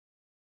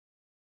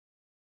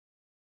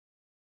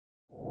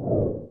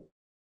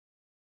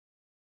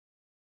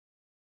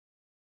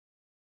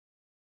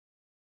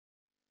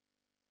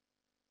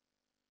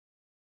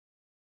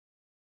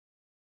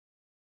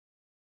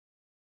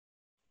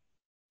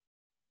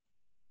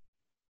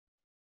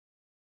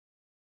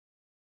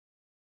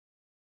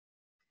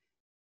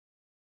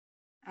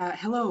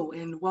Hello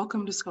and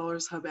welcome to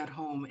Scholars Hub at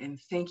Home, and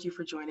thank you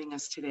for joining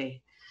us today.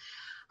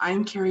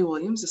 I'm Carrie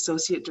Williams,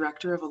 Associate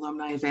Director of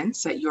Alumni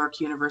Events at York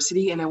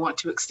University, and I want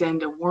to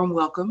extend a warm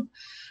welcome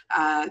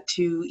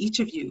to each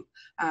of you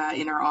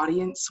in our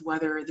audience,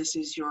 whether this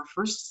is your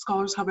first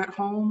Scholars Hub at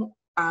Home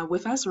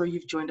with us or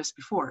you've joined us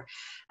before.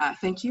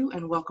 Thank you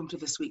and welcome to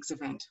this week's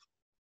event.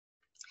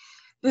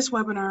 This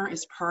webinar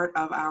is part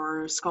of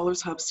our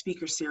Scholars Hub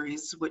speaker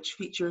series, which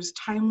features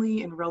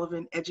timely and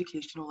relevant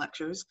educational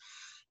lectures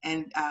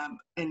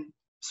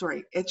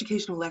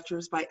educational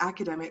lectures by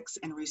academics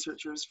and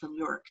researchers from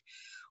York.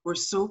 We're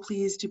so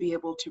pleased to be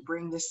able to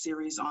bring this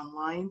series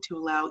online to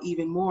allow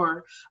even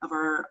more of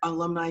our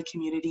alumni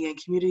community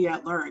and community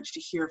at large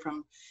to hear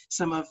from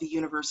some of the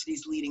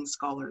university's leading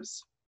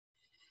scholars.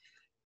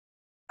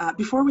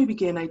 Before we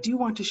begin, I do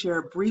want to share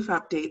a brief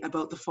update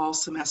about the fall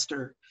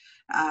semester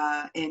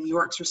and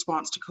York's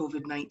response to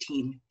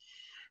COVID-19.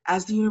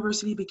 As the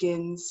university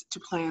begins to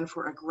plan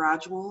for a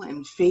gradual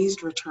and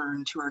phased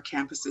return to our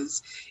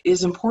campuses, it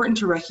is important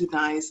to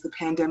recognize the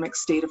pandemic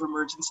state of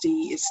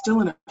emergency is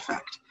still in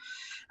effect.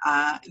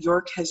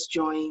 York has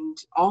joined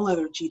all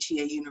other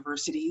GTA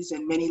universities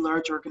and many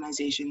large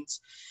organizations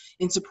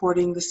in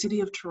supporting the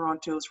City of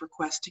Toronto's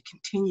request to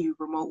continue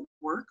remote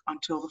work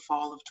until the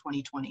fall of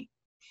 2020.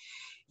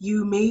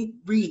 You may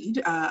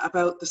read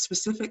about the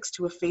specifics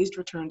to a phased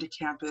return to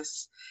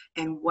campus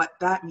and what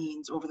that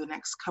means over the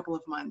next couple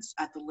of months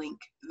at the link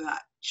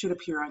that should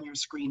appear on your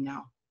screen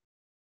now.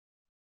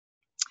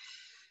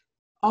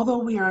 Although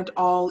we aren't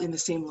all in the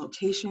same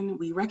location,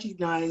 we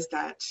recognize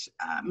that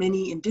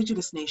many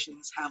Indigenous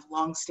nations have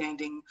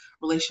long-standing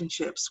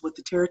relationships with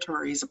the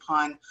territories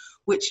upon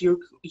which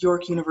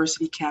York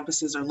University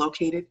campuses are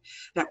located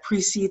that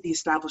precede the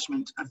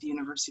establishment of the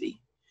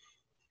university.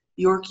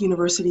 York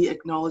University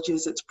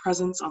acknowledges its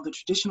presence on the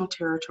traditional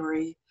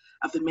territory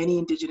of many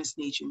Indigenous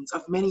nations.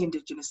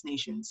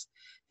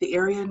 The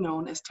area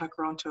known as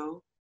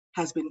Takronto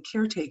has been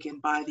caretaken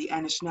by the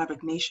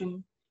Anishinaabe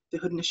Nation, the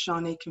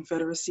Haudenosaunee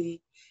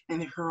Confederacy, and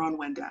the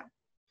Huron-Wendat.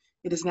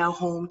 It is now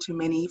home to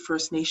many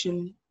First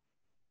Nation,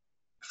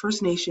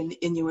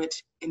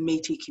 Inuit, and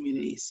Métis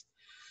communities.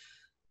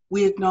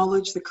 We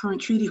acknowledge the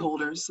current treaty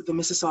holders, the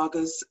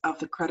Mississaugas of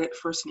the Credit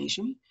First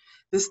Nation.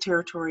 This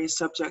territory is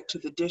subject to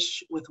the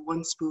Dish with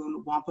One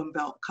Spoon Wampum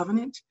Belt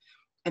Covenant,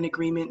 an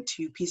agreement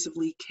to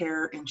peaceably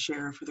care and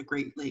share for the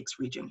Great Lakes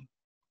region.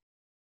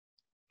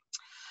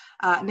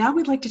 Now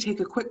we'd like to take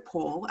a quick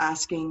poll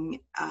asking,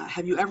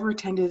 have you ever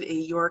attended a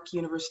York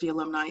University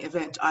alumni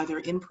event, either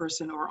in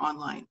person or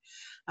online?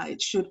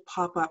 It should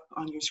pop up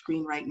on your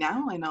screen right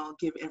now, and I'll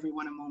give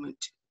everyone a moment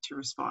to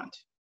respond.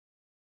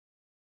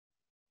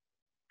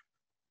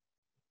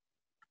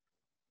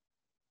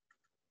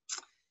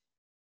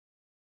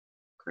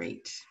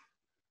 Great.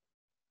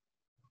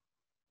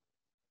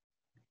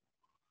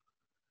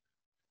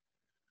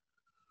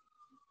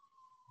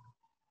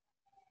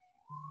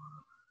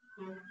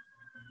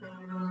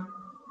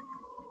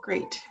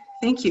 Great,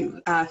 thank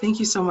you. Thank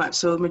you so much.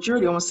 So the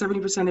majority, almost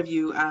 70% of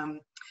you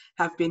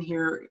have been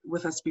here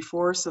with us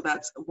before, so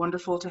that's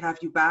wonderful to have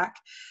you back.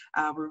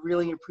 We're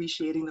really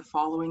appreciating the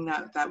following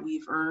that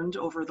we've earned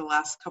over the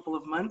last couple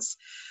of months.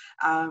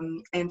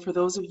 And for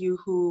those of you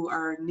who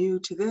are new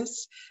to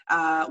this,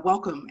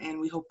 welcome, and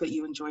we hope that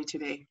you enjoy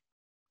today.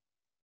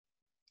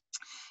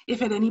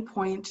 If at any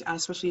point,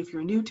 especially if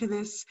you're new to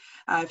this,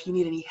 if you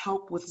need any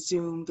help with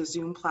Zoom, the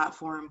Zoom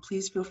platform,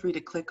 please feel free to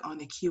click on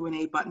the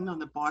Q&A button on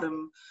the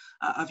bottom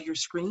of your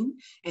screen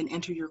and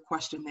enter your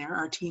question there.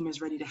 Our team is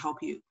ready to help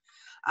you.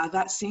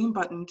 That same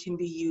button can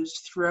be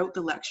used throughout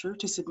the lecture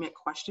to submit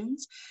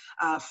questions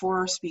for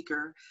our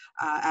speaker,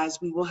 as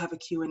we will have a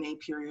Q&A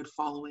period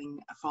following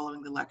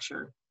the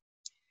lecture.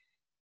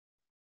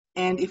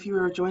 And if you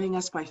are joining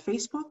us by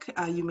Facebook,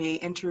 you may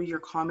enter your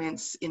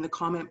comments in the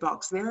comment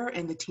box there,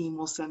 and the team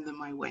will send them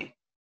my way.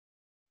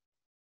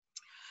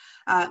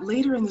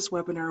 Later in this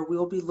webinar,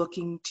 we'll be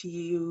looking to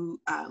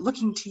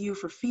you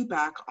for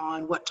feedback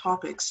on what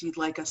topics you'd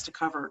like us to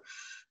cover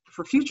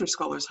for future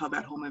Scholars Hub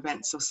at Home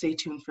events, so stay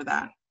tuned for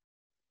that.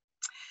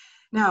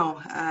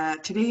 Now,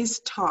 today's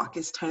talk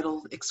is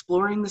titled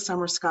Exploring the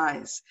Summer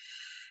Skies,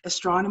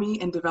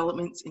 Astronomy and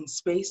Developments in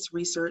Space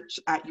Research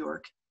at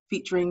York,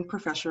 featuring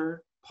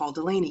Professor Paul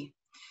Delaney,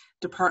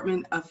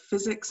 Department of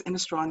Physics and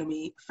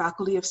Astronomy,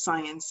 Faculty of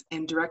Science,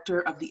 and Director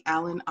of the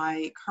Allan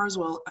I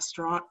Carswell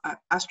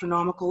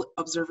Astronomical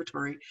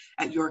Observatory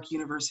at York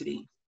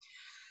University.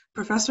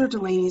 Professor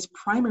Delaney's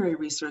primary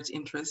research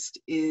interest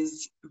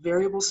is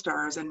variable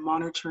stars and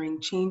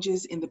monitoring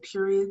changes in the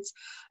periods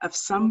of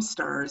some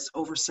stars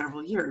over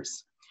several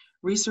years,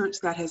 research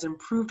that has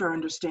improved our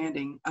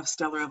understanding of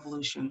stellar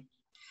evolution.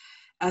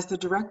 As the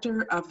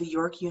director of the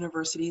York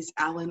University's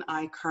Allan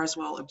I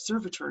Carswell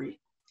Observatory,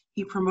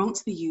 he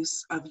promotes the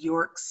use of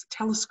York's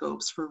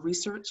telescopes for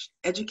research,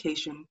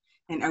 education,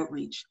 and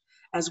outreach,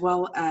 as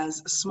well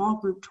as small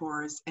group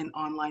tours and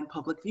online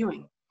public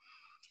viewing.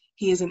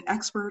 He is an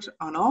expert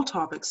on all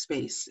topics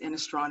space and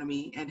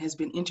astronomy and has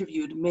been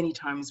interviewed many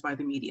times by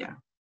the media.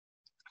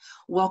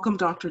 Welcome,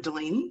 Dr.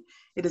 Delaney.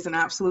 It is an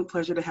absolute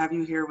pleasure to have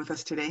you here with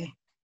us today.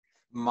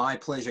 My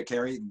pleasure,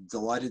 Kerry.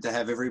 Delighted to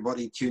have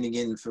everybody tuning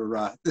in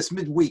for this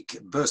midweek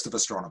burst of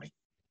astronomy.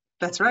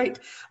 That's right.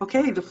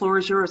 Okay, the floor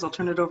is yours. I'll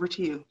turn it over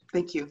to you.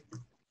 Thank you.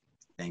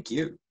 Thank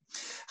you.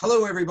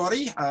 Hello,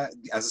 everybody. As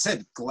I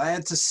said,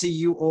 glad to see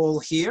you all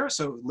here.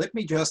 So let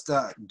me just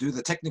do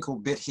the technical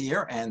bit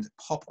here and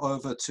pop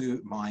over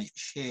to my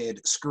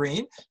shared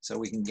screen so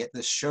we can get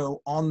this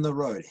show on the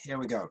road. Here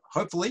we go.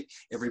 Hopefully,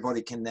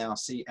 everybody can now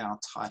see our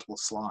title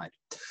slide.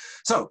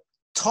 So,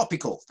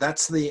 topical,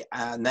 that's the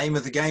name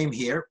of the game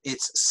here.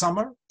 It's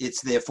summer,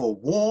 it's therefore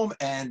warm,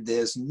 and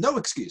there's no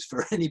excuse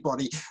for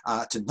anybody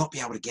to not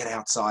be able to get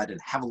outside and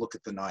have a look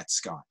at the night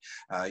sky.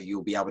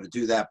 You'll be able to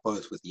do that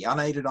both with the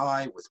unaided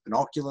eye, with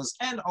binoculars,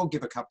 and I'll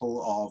give a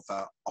couple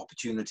of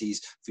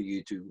opportunities for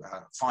you to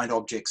find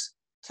objects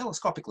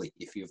telescopically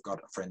if you've got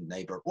a friend,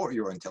 neighbor, or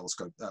your own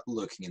telescope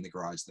lurking in the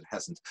garage that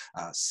hasn't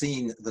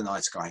seen the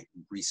night sky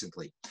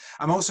recently.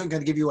 I'm also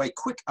going to give you a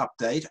quick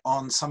update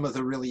on some of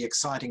the really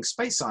exciting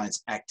space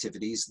science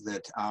activities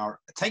that are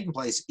taking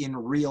place in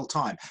real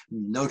time,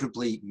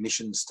 notably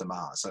missions to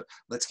Mars. So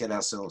let's get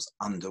ourselves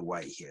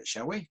underway here,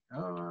 shall we?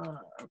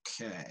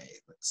 Okay,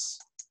 let's...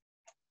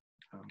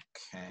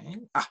 Okay,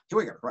 here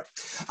we go, right.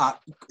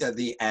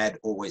 The ad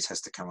always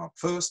has to come up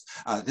first.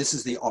 This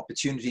is the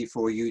opportunity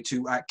for you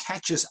to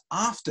catch us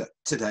after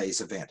today's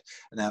event.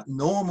 Now,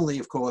 normally,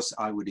 of course,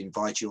 I would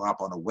invite you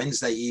up on a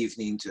Wednesday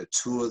evening to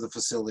tour the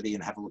facility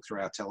and have a look through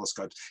our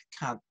telescopes.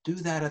 Can't do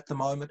that at the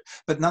moment,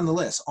 but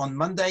nonetheless, on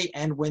Monday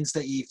and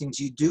Wednesday evenings,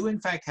 you do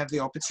in fact have the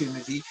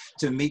opportunity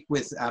to meet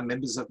with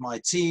members of my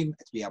team,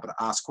 to be able to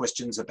ask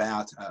questions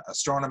about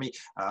astronomy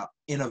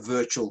in a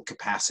virtual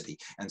capacity.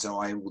 And so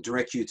I will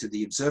direct you to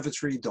the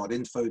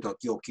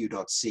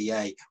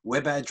observatory.info.yorku.ca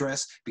web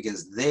address,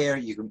 because there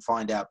you can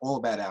find out all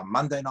about our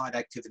Monday night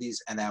activities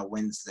and our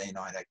Wednesday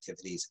night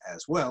activities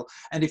as well.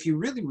 And if you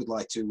really would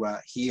like to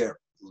hear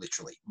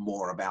literally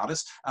more about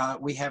us,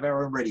 we have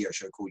our own radio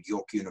show called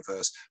York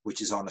Universe,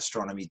 which is on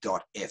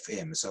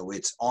astronomy.fm. So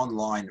it's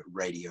online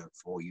radio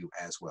for you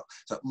as well.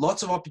 So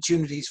lots of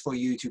opportunities for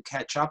you to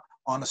catch up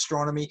on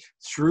astronomy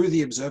through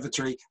the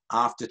observatory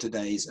after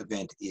today's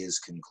event is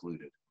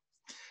concluded.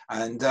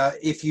 And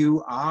if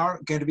you are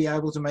going to be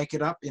able to make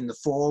it up in the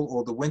fall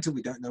or the winter,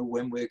 we don't know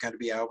when we're going to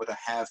be able to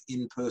have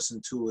in-person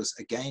tours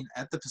again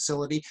at the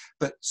facility,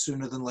 but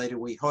sooner than later,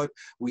 we hope.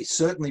 We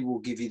certainly will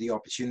give you the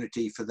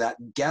opportunity for that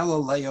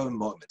Galileo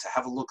moment to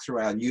have a look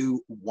through our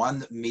new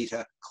 1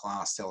 meter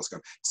class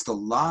telescope. It's the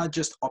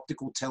largest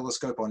optical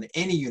telescope on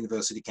any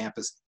university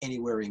campus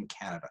anywhere in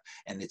Canada.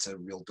 And it's a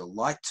real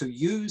delight to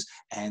use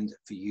and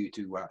for you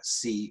to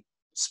see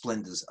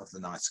splendors of the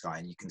night sky,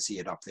 and you can see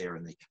it up there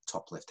in the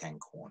top left-hand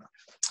corner.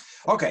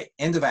 Okay,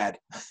 end of ad.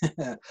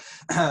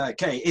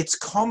 Okay, it's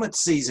comet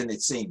season,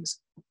 it seems.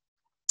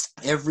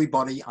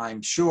 Everybody,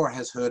 I'm sure,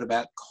 has heard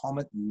about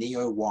Comet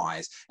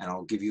Neowise, and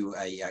I'll give you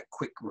a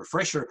quick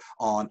refresher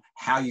on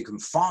how you can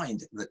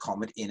find the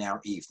comet in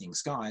our evening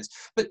skies.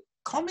 But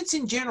comets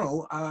in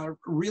general are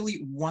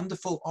really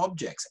wonderful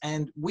objects,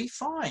 and we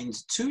find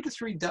 2 to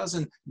 3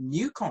 dozen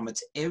new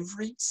comets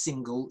every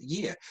single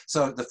year.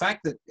 So the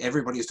fact that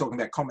everybody is talking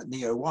about Comet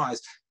Neowise,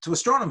 to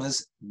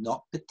astronomers,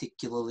 not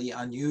particularly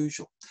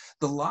unusual.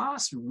 The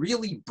last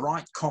really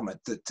bright comet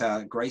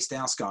that graced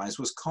our skies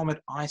was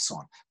Comet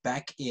Ison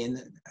back in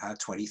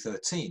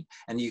 2013.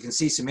 And you can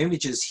see some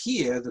images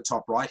here, the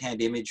top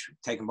right-hand image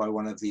taken by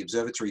one of the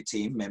observatory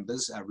team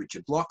members,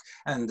 Richard Block,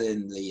 and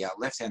then the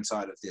left-hand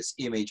side of this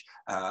image,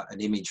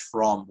 an image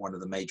from one of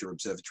the major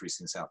observatories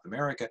in South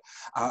America.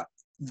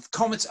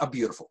 Comets are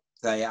beautiful.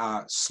 They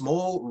are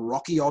small,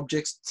 rocky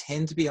objects,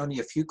 tend to be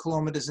only a few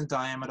kilometers in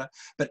diameter,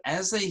 but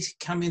as they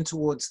come in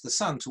towards the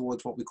sun,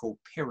 towards what we call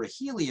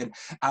perihelion,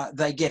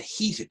 they get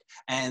heated.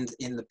 And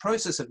in the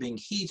process of being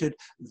heated,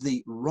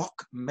 the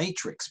rock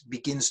matrix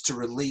begins to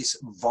release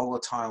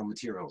volatile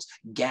materials,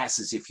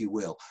 gases, if you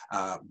will,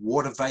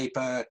 water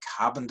vapor,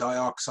 carbon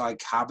dioxide,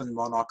 carbon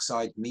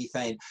monoxide,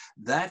 methane.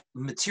 That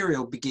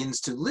material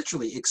begins to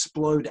literally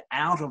explode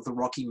out of the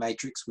rocky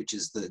matrix, which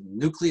is the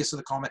nucleus of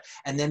the comet,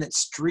 and then it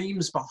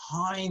streams behind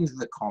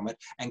the comet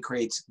and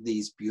creates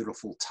these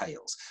beautiful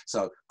tails.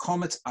 So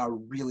comets are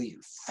really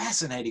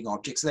fascinating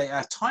objects. They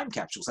are time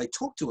capsules. They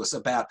talk to us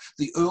about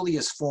the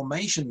earliest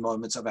formation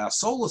moments of our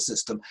solar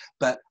system,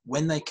 but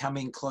when they come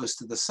in close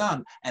to the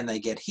sun and they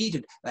get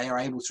heated, they are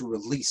able to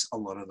release a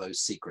lot of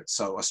those secrets.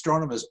 So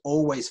astronomers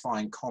always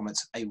find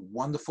comets a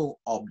wonderful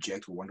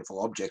object, or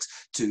wonderful objects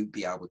to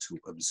be able to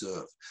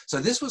observe. So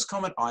this was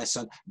Comet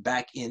Ison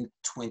back in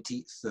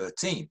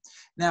 2013.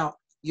 Now,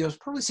 you're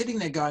probably sitting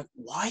there going,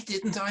 why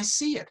didn't I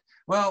see it?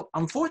 Well,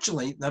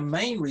 unfortunately, the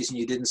main reason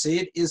you didn't see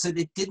it is that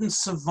it didn't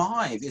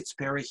survive its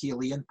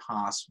perihelion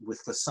pass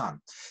with the sun.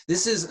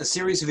 This is a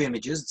series of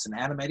images, it's an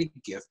animated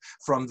GIF,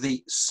 from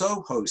the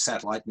SOHO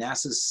satellite,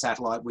 NASA's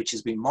satellite, which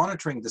has been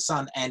monitoring the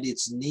sun and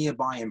its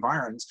nearby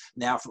environs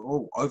now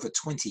for over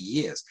 20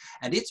 years.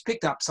 And it's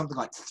picked up something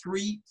like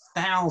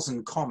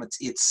 3,000 comets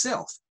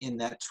itself in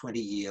that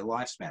 20-year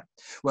lifespan.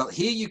 Well,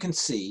 here you can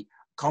see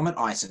Comet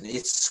Ison.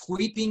 It's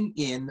sweeping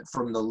in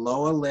from the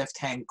lower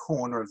left-hand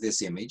corner of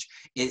this image.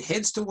 It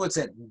heads towards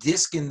that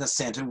disk in the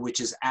center, which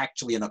is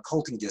actually an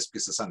occulting disk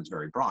because the sun is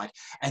very bright.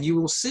 And you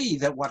will see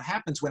that what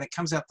happens when it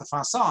comes out the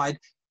far side,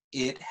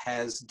 it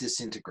has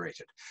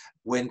disintegrated.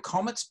 When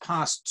comets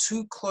pass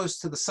too close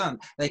to the sun,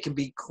 they can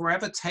be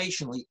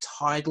gravitationally,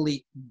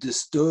 tidally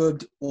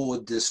disturbed or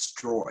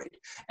destroyed.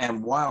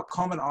 And while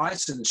Comet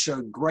Ison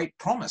showed great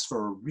promise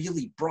for a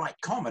really bright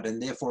comet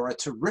and therefore a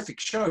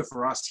terrific show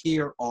for us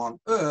here on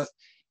Earth,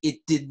 it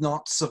did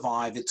not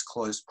survive its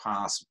close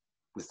pass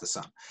with the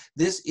sun.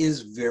 This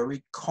is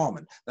very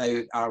common.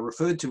 They are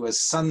referred to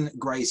as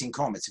sun-grazing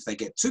comets. If they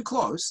get too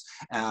close,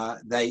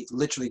 they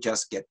literally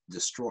just get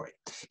destroyed.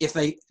 If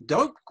they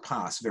don't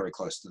pass very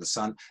close to the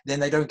sun,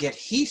 then they don't get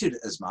heated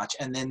as much,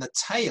 and then the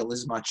tail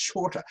is much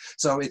shorter.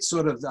 So it's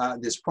sort of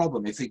this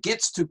problem. If it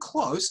gets too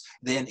close,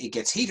 then it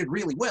gets heated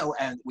really well,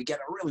 and we get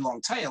a really long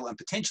tail and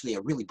potentially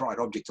a really bright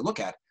object to look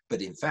at.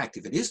 But in fact,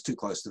 if it is too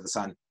close to the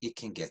sun, it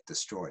can get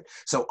destroyed.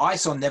 So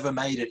Ison never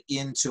made it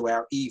into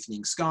our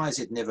evening skies.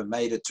 It never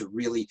made it to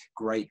really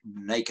great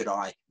naked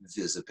eye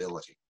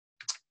visibility.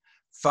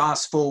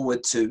 Fast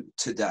forward to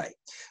today.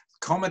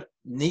 Comet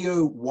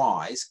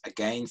NEO-WISE,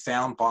 again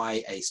found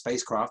by a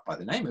spacecraft by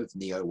the name of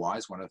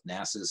NEO-WISE, one of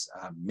NASA's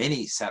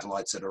many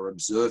satellites that are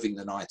observing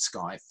the night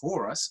sky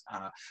for us,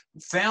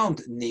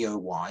 found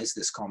NEO-WISE,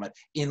 this comet,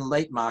 in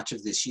late March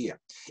of this year.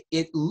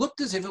 It looked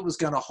as if it was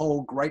going to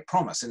hold great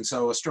promise, and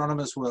so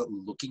astronomers were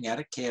looking at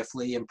it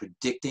carefully and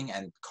predicting,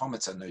 and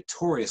comets are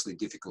notoriously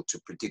difficult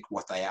to predict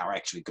what they are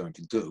actually going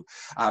to do,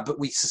 but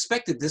we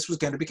suspected this was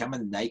going to become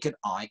a naked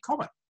eye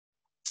comet.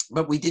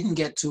 But we didn't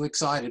get too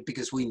excited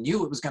because we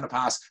knew it was going to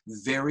pass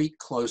very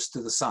close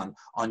to the sun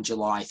on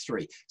July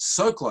 3.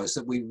 So close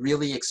that we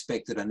really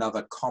expected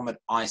another Comet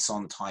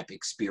Ison type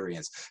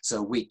experience. So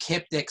we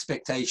kept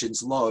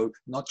expectations low,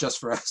 not just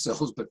for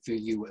ourselves, but for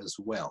you as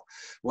well.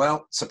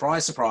 Well,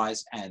 surprise,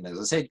 surprise. And as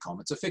I said,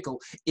 comets are fickle.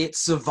 It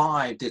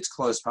survived its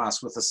close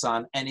pass with the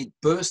sun and it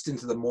burst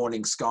into the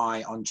morning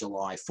sky on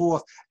July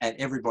 4th. And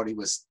everybody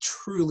was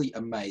truly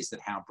amazed at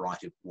how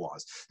bright it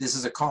was. This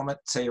is a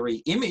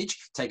cometary image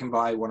taken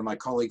by one of my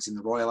colleagues in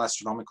the Royal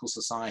Astronomical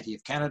Society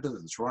of Canada,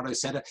 the Toronto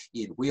Centre,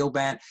 Ian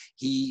Wheelban.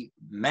 He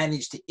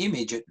managed to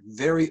image it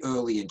very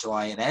early in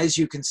July. And as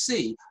you can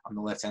see on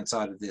the left-hand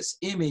side of this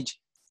image,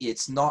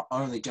 it's not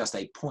only just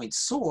a point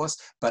source,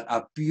 but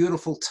a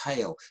beautiful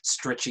tail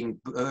stretching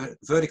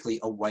vertically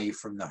away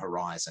from the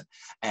horizon.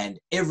 And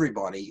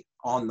everybody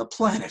on the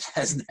planet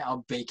has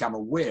now become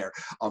aware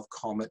of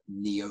Comet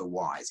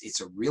NEO-WISE.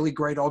 It's a really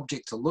great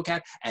object to look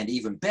at, and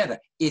even better,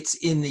 it's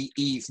in the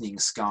evening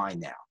sky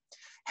now.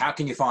 How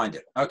can you find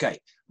it? Okay,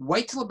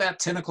 wait till about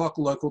 10 o'clock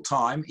local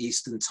time,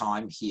 Eastern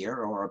time here,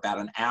 or about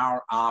an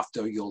hour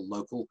after your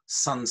local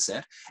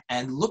sunset,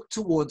 and look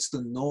towards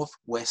the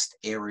northwest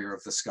area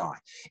of the sky.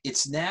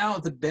 It's now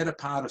the better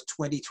part of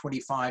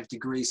 20-25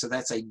 degrees, so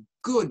that's a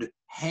good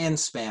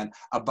handspan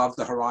above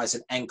the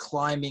horizon and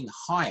climbing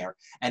higher.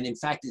 And in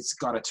fact, it's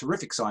got a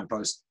terrific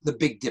signpost, the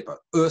Big Dipper,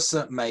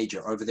 Ursa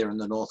Major, over there in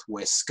the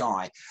northwest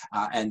sky.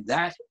 And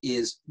that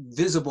is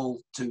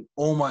visible to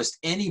almost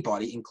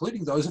anybody,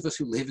 including those of us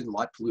who live in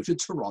light-polluted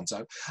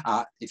Toronto.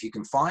 If you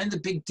can find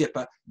the Big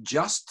Dipper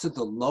just to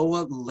the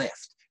lower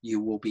left, you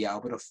will be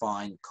able to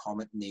find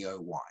Comet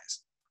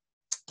NEO-WISE.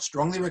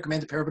 Strongly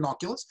recommend a pair of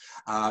binoculars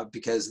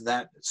because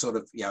that sort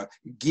of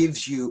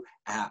gives you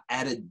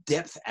added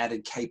depth,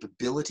 added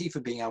capability for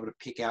being able to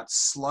pick out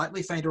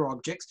slightly fainter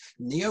objects.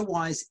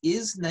 NEO-WISE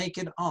is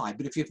naked eye,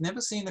 but if you've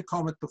never seen a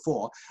comet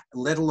before,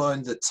 let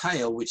alone the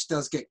tail, which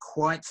does get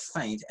quite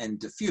faint and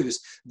diffuse,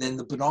 then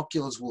the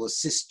binoculars will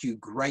assist you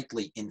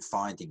greatly in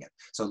finding it.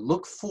 So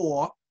look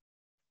for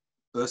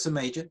Ursa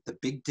Major, the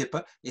Big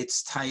Dipper,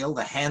 its tail,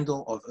 the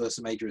handle of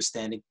Ursa Major is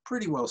standing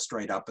pretty well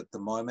straight up at the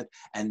moment.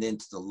 And then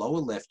to the lower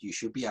left, you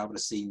should be able to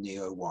see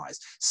NEO-WISE.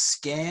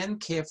 Scan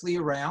carefully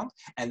around,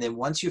 and then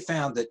once you've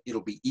found it,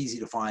 it'll be easy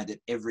to find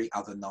it every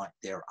other night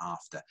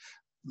thereafter.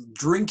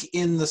 Drink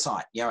in the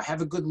sight,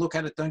 have a good look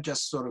at it. Don't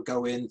just sort of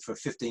go in for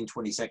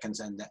 15-20 seconds,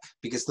 and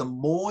because the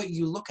more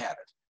you look at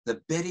it, the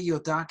better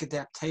your dark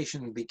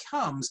adaptation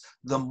becomes,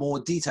 the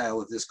more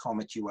detail of this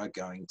comet you are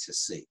going to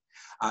see.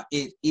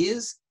 It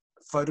is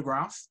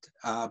photographed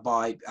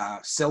by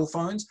cell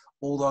phones,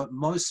 although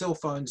most cell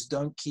phones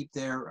don't keep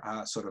their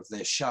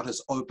their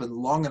shutters open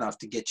long enough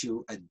to get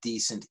you a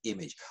decent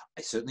image.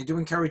 I certainly do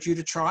encourage you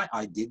to try.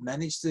 I did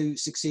manage to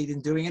succeed in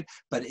doing it,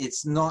 but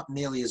it's not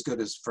nearly as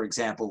good as, for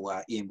example,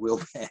 Ian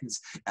Wheelban's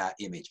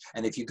image.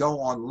 And if you go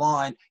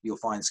online, you'll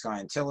find Sky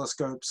and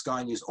Telescope,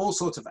 Sky News, all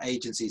sorts of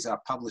agencies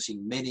are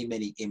publishing many,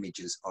 many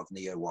images of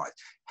NEO-WISE.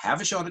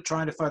 Have a shot at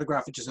trying to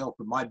photograph it yourself,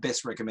 but my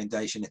best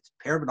recommendation is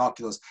a pair of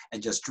binoculars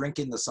and just drink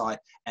in the sight.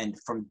 And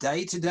from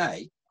day to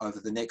day, over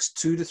the next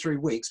 2 to 3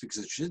 weeks, because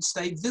it should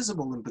stay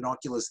visible in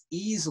binoculars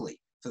easily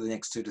for the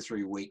next 2 to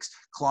 3 weeks,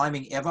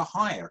 climbing ever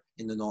higher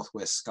in the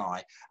northwest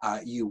sky,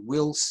 you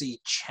will see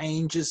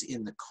changes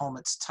in the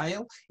comet's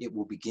tail. It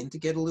will begin to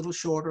get a little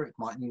shorter. It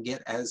mightn't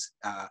get as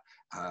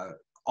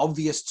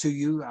obvious to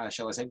you,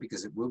 shall I say,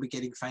 because it will be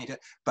getting fainter,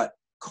 but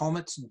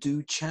Comets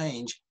do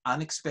change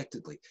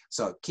unexpectedly.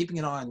 So keeping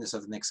an eye on this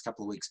over the next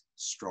couple of weeks,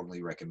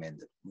 strongly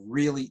recommended.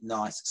 Really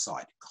nice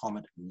sight,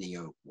 Comet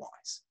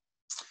Neowise.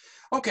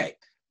 Okay,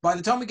 by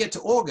the time we get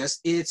to August,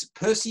 it's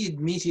Perseid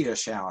meteor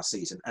shower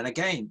season. And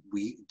again,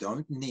 we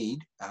don't need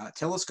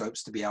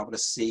telescopes to be able to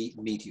see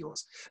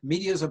meteors.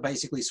 Meteors are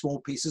basically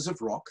small pieces of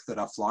rock that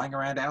are flying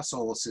around our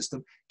solar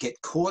system, get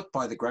caught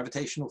by the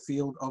gravitational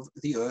field of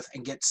the Earth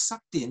and get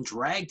sucked in,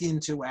 dragged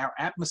into our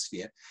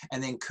atmosphere.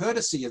 And then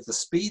courtesy of the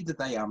speed that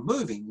they are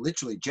moving,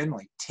 literally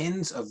generally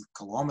tens of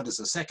kilometers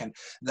a second,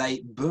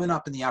 they burn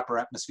up in the upper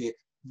atmosphere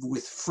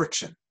with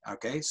friction.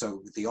 Okay,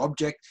 so the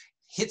object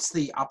hits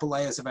the upper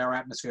layers of our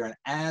atmosphere, and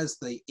as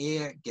the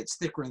air gets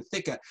thicker and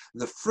thicker,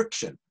 the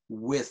friction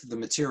with the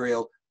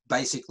material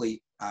basically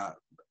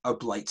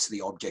ablates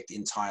the object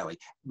entirely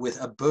with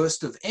a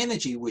burst of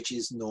energy which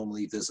is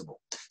normally visible.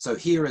 So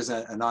here is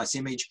a nice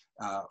image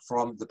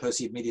from the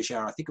Perseid meteor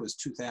shower. I think it was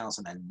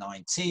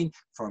 2019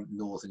 from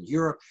Northern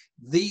Europe.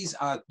 These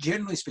are,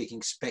 generally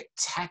speaking,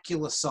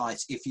 spectacular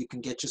sights if you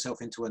can get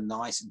yourself into a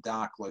nice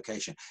dark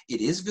location. It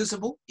is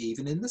visible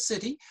even in the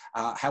city.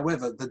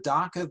 However, the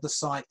darker the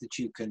sight that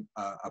you can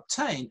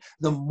obtain,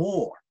 the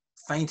more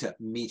fainter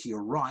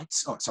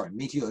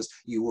meteors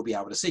you will be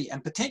able to see,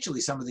 and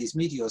potentially some of these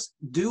meteors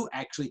do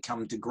actually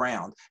come to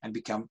ground and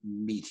become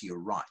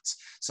meteorites.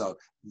 So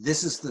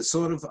this is the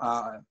sort of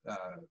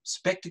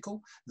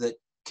spectacle that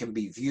can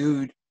be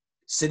viewed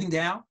sitting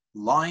down,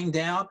 lying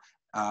down,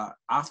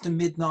 after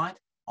midnight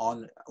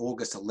on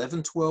August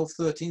 11, 12,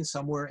 13,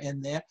 somewhere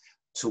in there,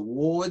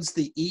 towards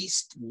the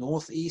east,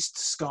 northeast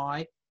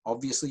sky.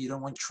 Obviously, you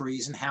don't want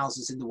trees and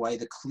houses in the way.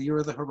 The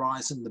clearer the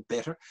horizon, the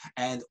better.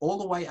 And all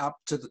the way up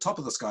to the top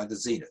of the sky, the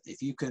zenith.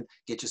 If you can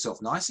get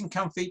yourself nice and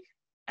comfy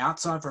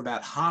outside for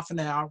about half an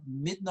hour,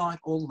 midnight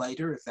or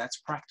later, if that's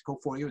practical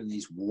for you in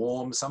these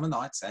warm summer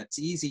nights, that's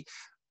easy.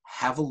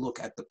 Have a look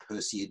at the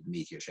Perseid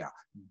meteor shower.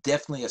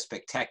 Definitely a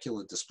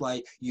spectacular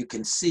display. You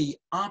can see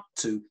up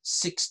to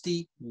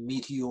 60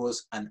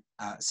 meteors an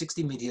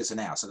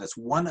hour. So that's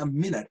one a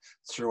minute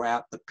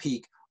throughout the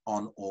peak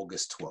on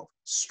August 12th.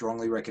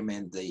 Strongly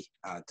recommend the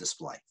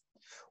display.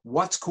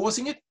 What's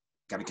causing it?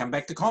 Going to come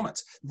back to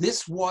comets.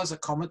 This was a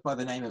comet by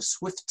the name of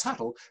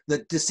Swift-Tuttle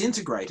that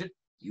disintegrated,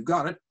 you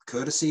got it,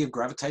 courtesy of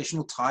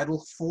gravitational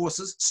tidal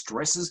forces,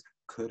 stresses,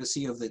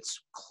 courtesy of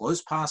its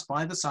close pass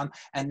by the sun,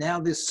 and now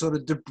this sort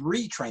of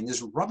debris train,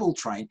 this rubble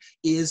train,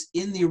 is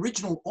in the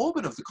original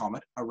orbit of the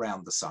comet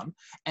around the sun,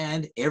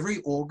 and every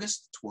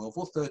August 12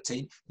 or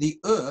 13, the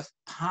Earth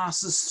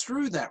passes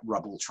through that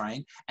rubble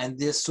train, and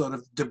this sort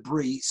of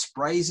debris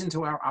sprays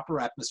into our upper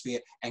atmosphere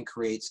and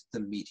creates the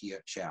meteor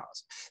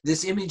showers.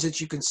 This image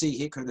that you can see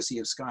here, courtesy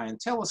of Sky and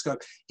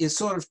Telescope, is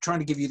sort of trying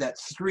to give you that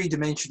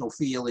three-dimensional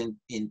feel in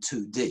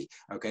 2D.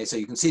 Okay, so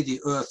you can see the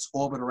Earth's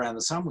orbit around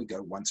the sun. We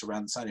go once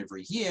around the sun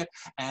every year,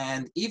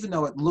 and even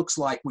though it looks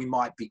like we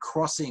might be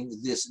crossing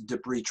this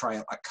debris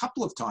trail a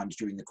couple of times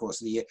during the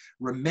course of the year,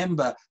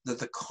 remember that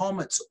the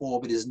comet's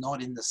orbit is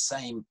not in the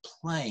same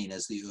plane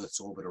as the Earth's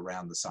orbit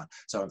around the sun.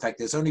 So in fact,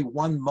 there's only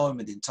one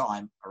moment in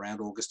time around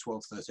August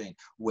 12, 13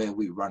 where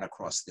we run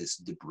across this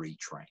debris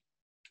train.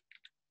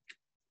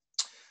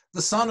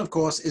 The sun, of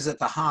course, is at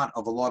the heart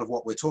of a lot of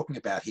what we're talking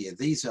about here.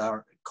 These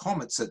are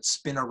comets that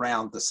spin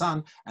around the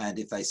sun, and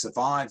if they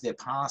survive their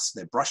pass,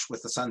 their brush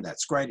with the sun,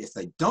 that's great. If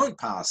they don't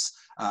pass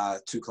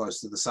too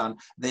close to the sun,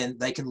 then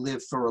they can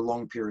live for a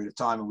long period of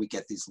time, and we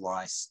get these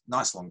nice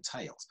long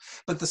tails.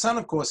 But the sun,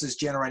 of course, is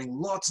generating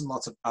lots and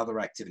lots of other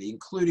activity,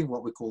 including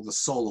what we call the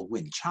solar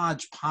wind,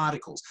 charged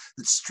particles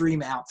that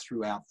stream out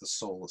throughout the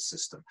solar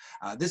system.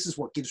 This is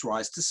what gives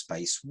rise to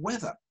space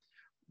weather.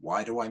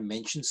 Why do I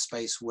mention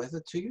space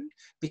weather to you?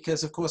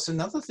 Because, of course,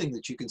 another thing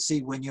that you can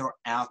see when you're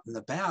out and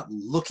about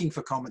looking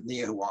for Comet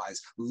Neowise,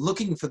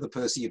 looking for the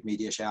Perseid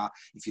meteor shower,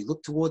 if you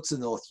look towards the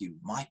north, you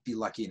might be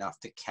lucky enough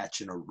to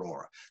catch an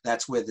aurora.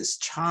 That's where this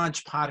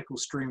charged particle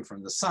stream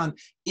from the sun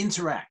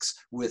interacts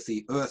with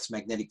the Earth's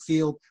magnetic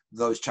field.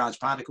 Those charged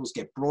particles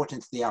get brought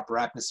into the upper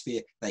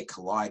atmosphere, they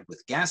collide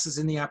with gases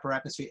in the upper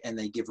atmosphere, and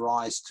they give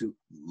rise to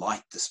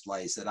light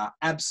displays that are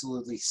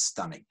absolutely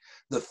stunning.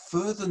 The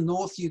further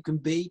north you can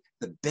be,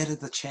 the better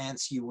the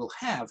chance you will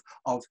have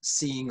of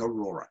seeing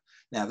aurora.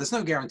 Now, there's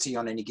no guarantee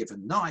on any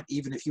given night,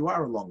 even if you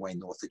are a long way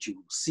north, that you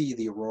will see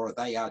the aurora.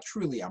 They are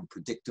truly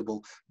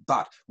unpredictable,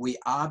 but we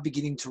are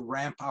beginning to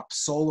ramp up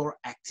solar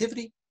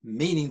activity,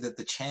 meaning that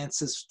the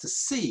chances to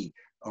see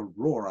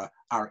aurora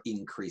are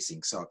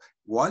increasing. So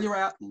while you're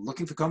out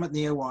looking for Comet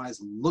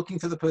Neowise, looking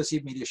for the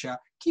Perseid meteor shower,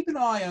 keep an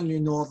eye on your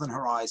northern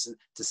horizon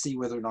to see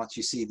whether or not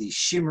you see these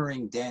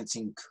shimmering,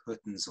 dancing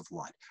curtains of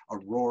light.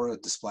 Aurora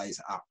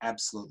displays are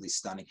absolutely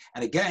stunning.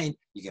 And again,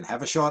 you can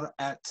have a shot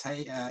at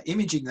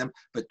imaging them,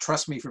 but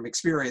trust me from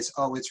experience,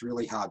 oh, it's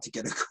really hard to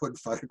get a good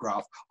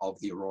photograph of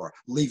the aurora.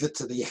 Leave it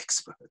to the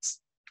experts.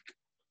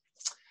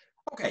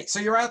 Okay, so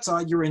you're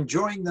outside, you're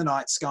enjoying the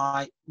night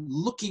sky.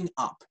 Looking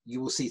up,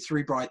 you will see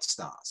three bright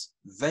stars,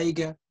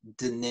 Vega,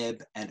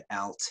 Deneb, and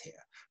Altair.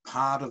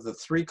 part of the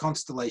 3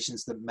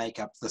 constellations that make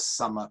up the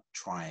summer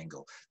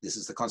triangle. This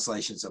is the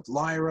constellations of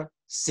Lyra,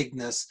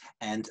 Cygnus,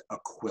 and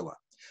Aquila.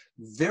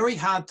 Very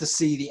hard to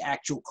see the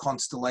actual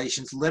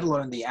constellations, let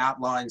alone the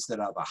outlines that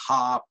are the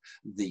harp,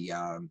 the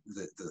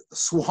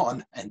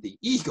swan, and the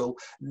eagle.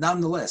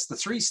 Nonetheless, the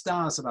 3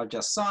 stars that I've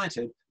just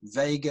cited,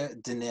 Vega,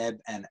 Deneb,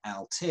 and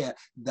Altair,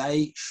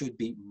 they should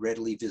be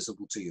readily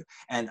visible to you.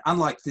 And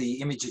unlike the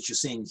image that you're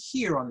seeing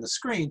here on the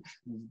screen,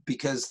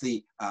 because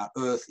the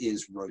Earth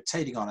is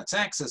rotating on its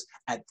axis,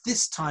 at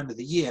this time of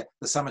the year,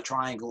 the summer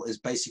triangle is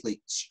basically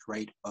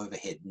straight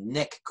overhead,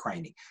 neck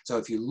craning. So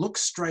if you look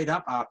straight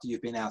up after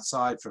you've been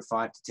outside for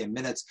 5 to 10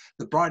 minutes,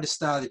 the brightest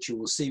star that you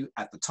will see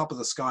at the top of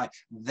the sky,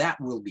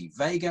 that will be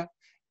Vega.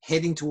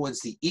 Heading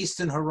towards the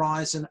eastern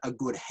horizon, a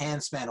good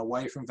handspan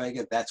away from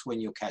Vega, that's when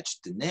you'll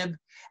catch Deneb.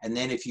 And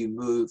then if you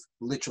move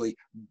literally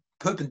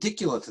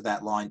perpendicular to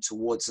that line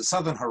towards the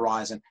southern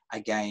horizon,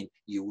 again,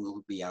 you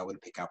will be able to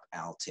pick up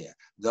Altair.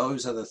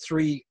 Those are the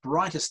 3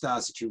 brightest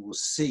stars that you will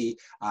see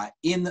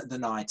in the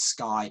night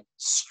sky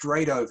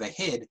straight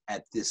overhead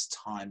at this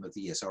time of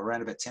the year. So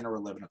around about 10 or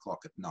 11 o'clock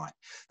at night.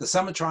 The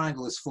summer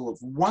triangle is full of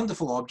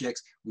wonderful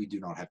objects. We do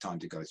not have time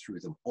to go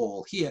through them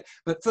all here,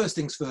 but first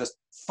things first,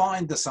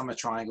 find the summer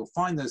triangle,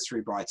 find those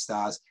 3 bright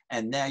stars,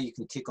 and now you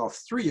can tick off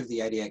 3 of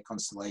the 88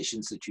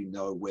 constellations that you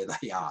know where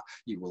they are.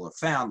 You will have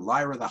found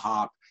Lyra the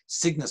harp,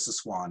 Cygnus the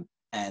swan,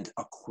 and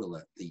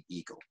Aquila the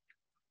eagle.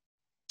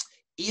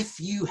 If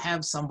you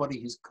have somebody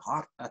who's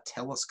got a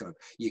telescope,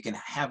 you can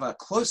have a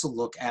closer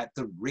look at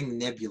the Ring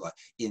Nebula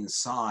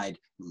inside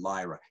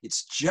Lyra.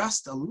 It's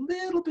just a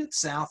little bit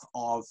south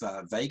of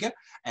Vega,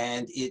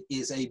 and it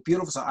is a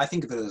beautiful sight. I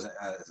think of it as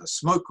a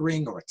smoke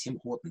ring or a Tim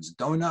Hortons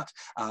donut.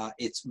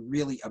 It's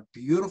really a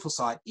beautiful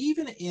sight,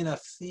 even in a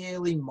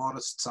fairly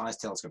modest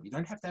sized telescope. You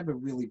don't have to have a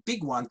really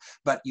big one,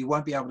 but you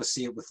won't be able to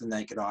see it with the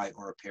naked eye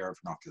or a pair of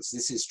binoculars.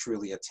 This is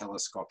truly a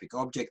telescopic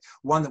object,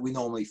 one that we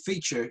normally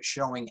feature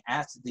showing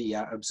at the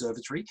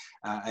observatory,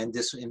 and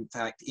this in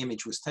fact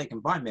image was taken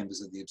by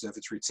members of the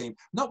observatory team,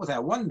 not with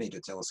our 1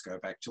 meter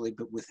telescope actually,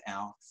 but with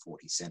our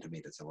 40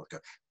 centimeter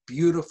telescope.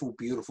 Beautiful,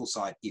 beautiful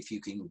sight if you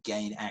can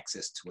gain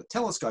access to a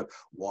telescope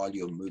while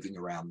you're moving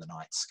around the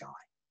night sky.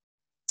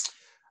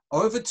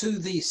 Over to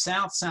the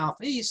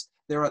south-southeast,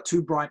 there are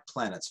 2 bright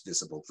planets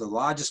visible. The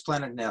largest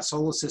planet in our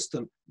solar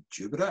system,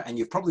 Jupiter, and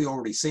you've probably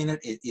already seen it.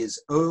 It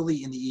is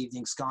early in the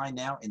evening sky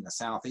now in the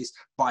southeast.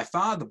 By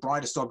far the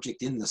brightest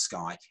object in the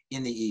sky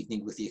in the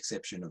evening, with the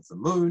exception of the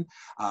moon.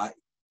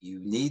 You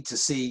need to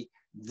see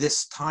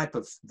this type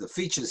of the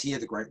features here,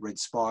 the great red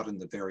spot and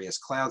the various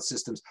cloud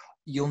systems.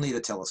 You'll need a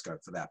telescope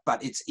for that,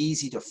 but it's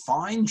easy to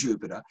find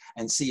Jupiter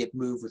and see it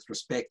move with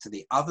respect to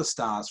the other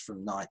stars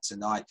from night to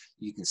night.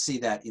 You can see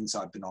that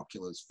inside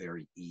binoculars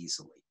very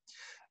easily.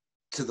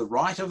 To the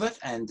right of it,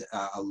 and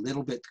a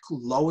little bit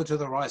lower to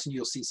the horizon,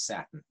 you'll see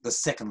Saturn, the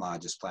 2nd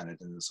largest planet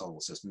in the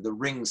solar system, the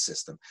ring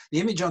system. The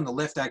image on the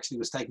left actually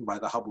was taken by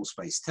the Hubble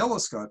Space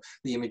Telescope.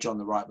 The image on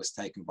the right was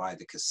taken by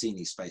the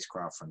Cassini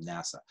spacecraft from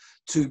NASA.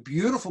 2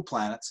 beautiful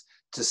planets.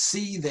 To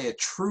see their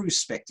true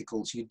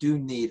spectacles, you do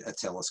need a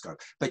telescope,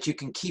 but you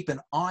can keep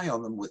an eye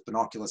on them with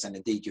binoculars, and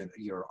indeed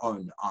your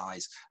own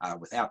eyes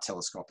without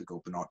telescopic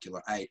or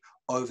binocular aid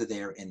over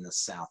there in the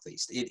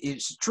southeast. It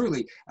is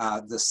truly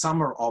the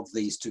summer of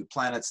these 2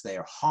 planets. They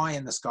are high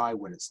in the sky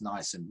when it's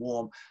nice and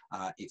warm.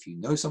 If you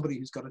know somebody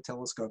who's got a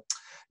telescope,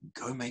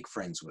 go make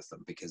friends with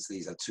them, because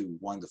these are 2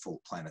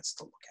 wonderful planets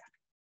to look at.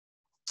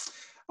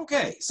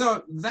 Okay,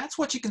 so that's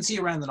what you can see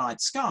around the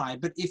night sky,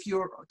 but if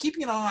you're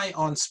keeping an eye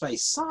on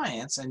space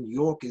science, and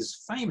York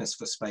is famous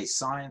for space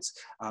science,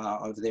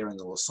 over there in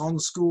the Lausanne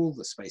School,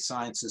 the Space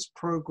Sciences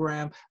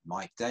program,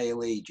 Mike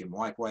Daly, Jim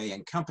Whiteway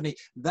and company,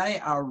 they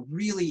are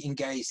really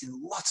engaged in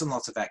lots and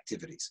lots of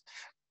activities.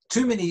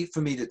 Too many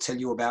for me to tell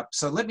you about,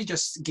 so let me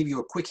just give you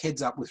a quick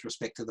heads up with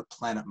respect to the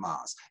planet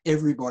Mars.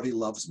 Everybody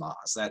loves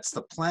Mars. That's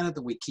the planet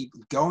that we keep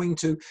going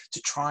to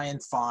try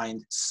and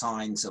find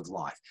signs of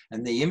life.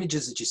 And the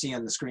images that you see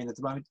on the screen at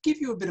the moment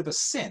give you a bit of a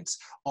sense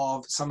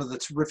of some of the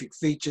terrific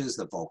features,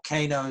 the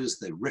volcanoes,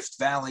 the rift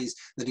valleys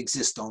that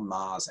exist on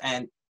Mars.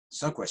 And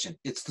there's no question,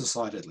 it's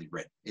decidedly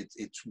red.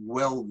 It's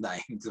well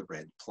named the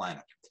Red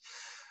Planet.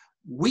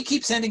 We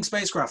keep sending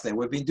spacecraft there.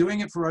 We've been doing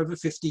it for over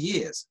 50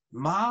 years.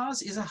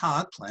 Mars is a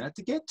hard planet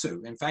to get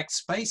to. In fact,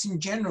 space in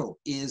general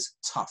is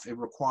tough. It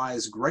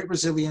requires great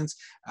resilience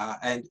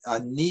and a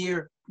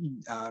near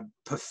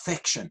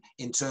perfection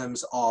in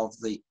terms of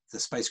the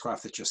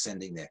spacecraft that you're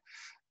sending there.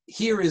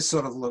 Here is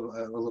sort of a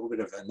little bit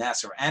of a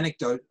NASA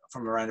anecdote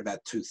from around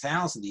about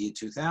 2000, the year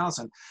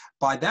 2000.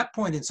 By that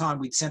point in time,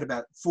 we'd sent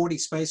about 40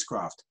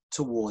 spacecraft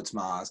towards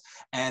Mars,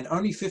 and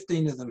only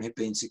 15 of them have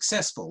been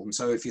successful. And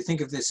so if you think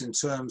of this in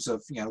terms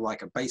of,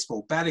 like a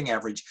baseball batting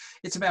average,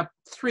 it's about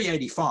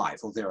 385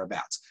 or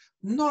thereabouts.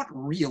 Not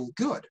real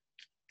good.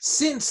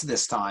 Since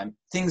this time,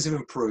 things have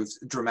improved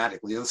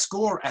dramatically. The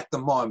score at the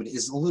moment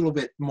is a little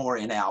bit more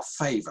in our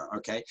favor,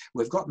 okay?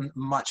 We've gotten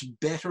much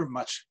better,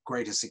 much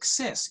greater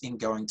success in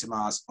going to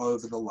Mars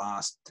over the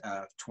last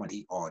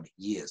 20 odd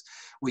years.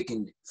 We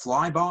can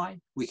fly by,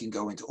 we can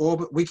go into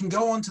orbit, we can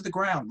go onto the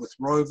ground with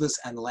rovers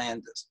and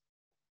landers.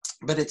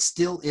 But it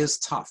still is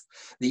tough.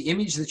 The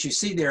image that you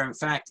see there, in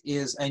fact,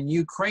 is a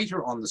new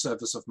crater on the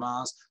surface of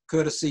Mars,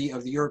 courtesy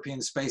of the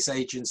European Space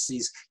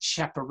Agency's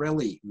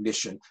Schiaparelli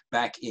mission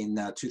back in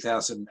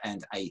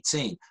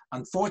 2018.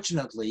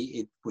 Unfortunately,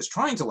 it was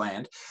trying to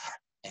land,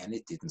 and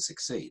it didn't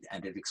succeed,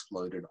 and it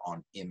exploded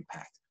on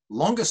impact.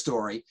 Longer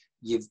story,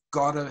 you've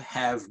got to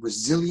have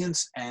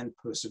resilience and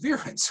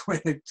perseverance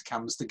when it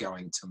comes to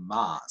going to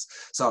Mars.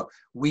 So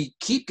we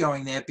keep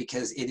going there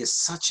because it is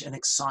such an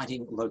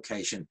exciting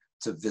location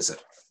to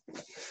visit.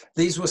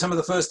 These were some of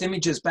the first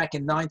images back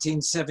in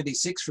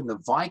 1976 from the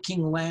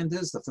Viking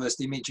landers. The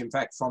first image, in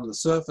fact, from the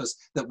surface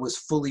that was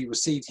fully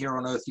received here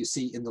on Earth, you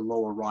see in the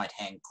lower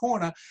right-hand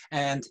corner,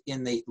 and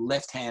in the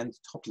left-hand,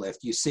 top left,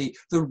 you see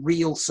the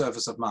real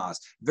surface of Mars.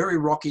 Very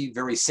rocky,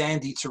 very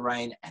sandy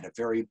terrain, and a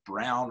very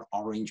brown,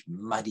 orange,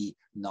 muddy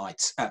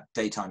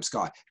daytime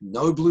sky.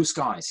 No blue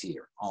skies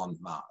here on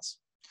Mars.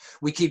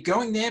 We keep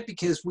going there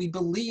because we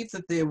believe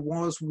that there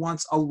was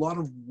once a lot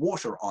of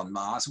water on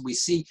Mars. We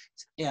see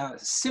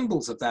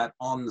symbols of that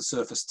on the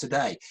surface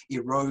today.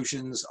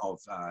 Erosions of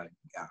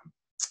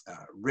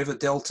river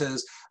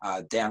deltas,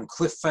 down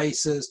cliff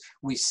faces.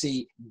 We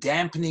see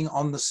dampening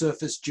on the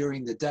surface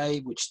during the day,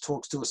 which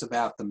talks to us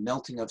about the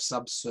melting of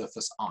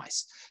subsurface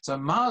ice. So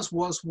Mars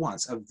was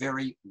once a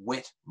very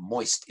wet,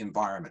 moist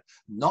environment.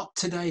 Not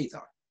today,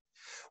 though.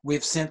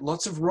 We've sent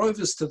lots of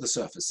rovers to the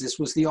surface. This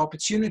was the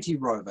Opportunity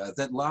rover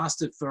that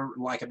lasted for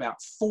like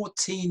about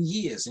 14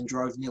 years and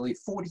drove nearly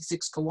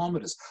 46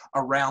 kilometers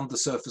around the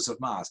surface of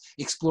Mars,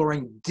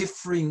 exploring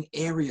differing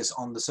areas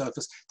on the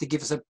surface to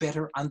give us a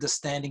better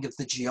understanding of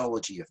the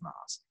geology of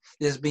Mars.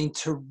 There's been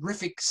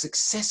terrific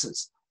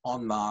successes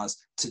on Mars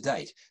to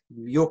date.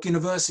 York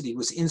University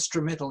was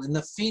instrumental in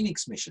the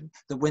Phoenix mission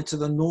that went to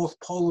the North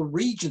Polar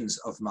regions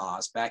of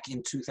Mars back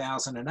in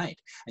 2008.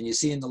 And you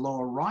see in the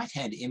lower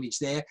right-hand image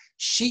there,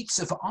 sheets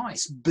of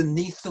ice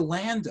beneath the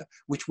lander,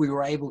 which we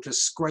were able to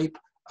scrape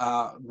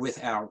with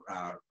our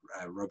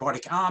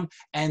robotic arm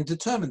and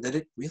determine that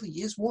it really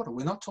is water.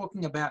 We're not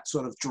talking about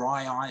sort of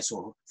dry ice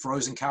or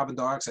frozen carbon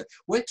dioxide.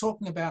 We're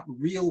talking about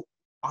real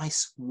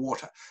ice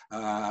water,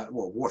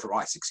 well, water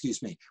ice,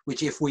 excuse me,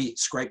 which if we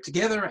scraped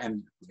together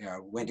and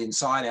went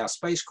inside our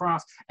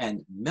spacecraft and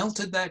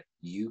melted that,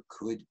 you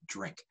could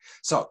drink.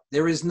 So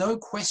there is no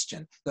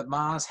question that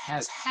Mars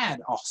has had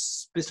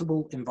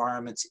hospitable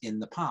environments in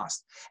the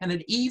past, and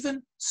it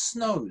even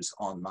snows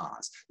on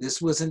Mars.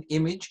 This was an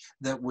image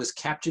that was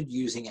captured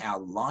using our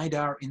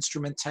LiDAR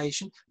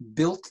instrumentation,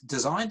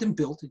 designed and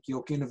built at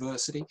York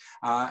University,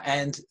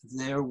 and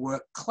there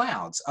were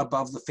clouds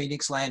above the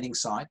Phoenix landing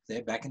site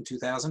there back in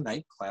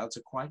 2008. Clouds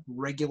are quite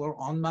regular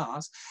on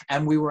Mars,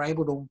 and we were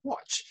able to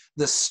watch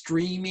the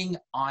streaming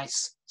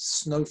ice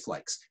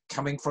snowflakes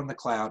coming from the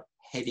cloud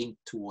heading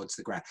towards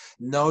the ground.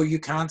 No, you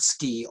can't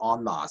ski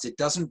on Mars. It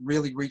doesn't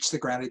really reach the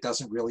ground. It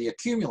doesn't really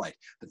accumulate,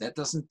 but that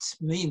doesn't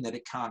mean that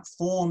it can't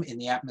form in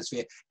the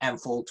atmosphere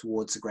and fall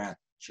towards the ground,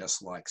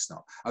 just like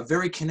snow. A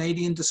very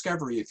Canadian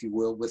discovery, if you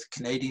will, with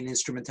Canadian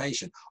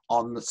instrumentation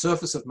on the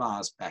surface of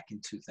Mars back in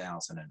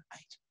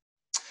 2008.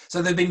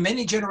 So there have been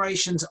many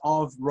generations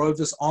of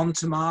rovers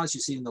onto Mars.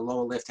 You see in the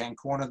lower left-hand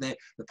corner there,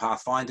 the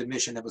Pathfinder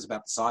mission that was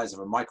about the size of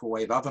a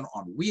microwave oven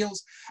on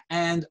wheels.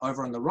 And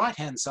over on the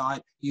right-hand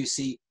side, you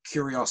see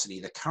Curiosity,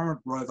 the current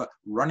rover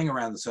running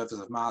around the surface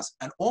of Mars,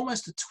 and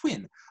almost a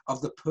twin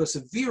of the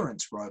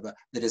Perseverance rover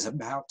that is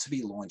about to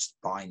be launched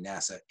by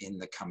NASA in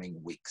the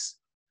coming weeks.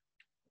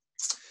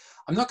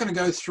 I'm not going to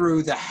go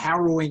through the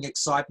harrowing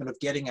excitement of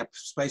getting a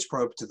space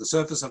probe to the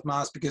surface of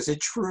Mars because it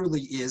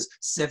truly is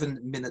 7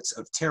 minutes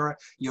of terror.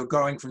 You're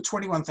going from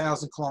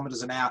 21,000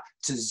 kilometers an hour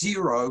to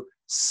zero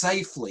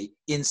safely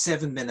in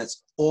 7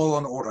 minutes, all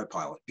on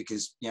autopilot,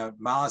 because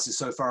Mars is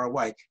so far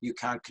away, you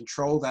can't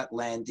control that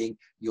landing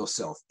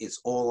yourself.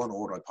 It's all on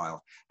autopilot.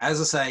 As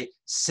I say,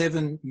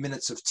 7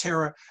 minutes of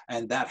terror,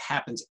 and that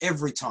happens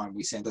every time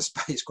we send a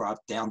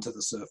spacecraft down to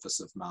the surface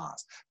of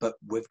Mars. But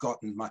we've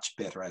gotten much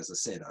better, as I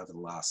said, over the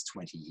last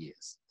 20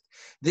 years.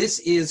 This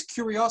is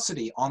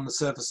Curiosity on the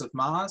surface of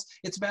Mars.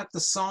 It's about the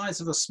size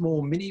of a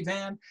small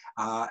minivan,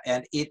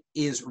 and it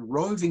is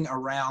roving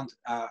around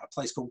a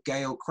place called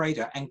Gale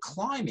Crater and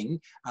climbing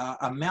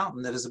a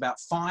mountain that is about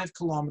 5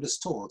 kilometers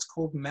tall. It's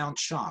called Mount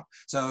Sharp.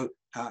 So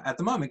at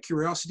the moment,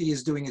 Curiosity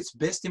is doing its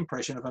best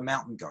impression of a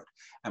mountain goat.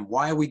 And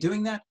why are we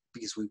doing that?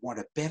 Because we want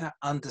to better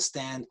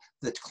understand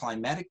the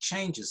climatic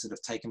changes that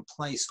have taken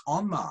place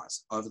on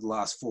Mars over the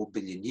last 4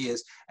 billion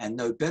years, and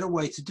no better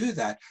way to do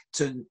that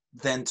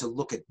than to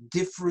look at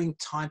differing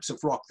types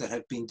of rock that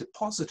have been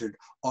deposited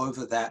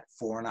over that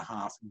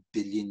 4.5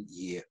 billion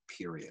year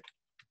period.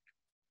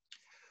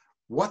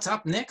 What's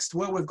up next?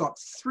 Well, we've got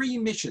 3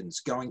 missions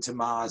going to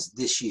Mars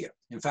this year.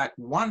 In fact,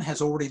 one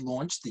has already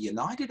launched. The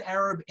United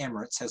Arab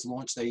Emirates has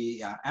launched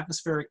a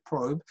atmospheric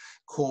probe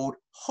called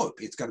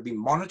HOPE. It's going to be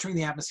monitoring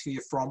the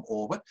atmosphere from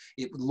orbit.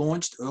 It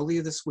launched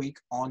earlier this week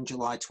on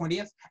July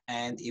 20th,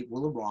 and it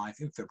will arrive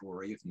in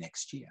February of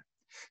next year.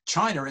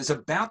 China is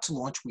about to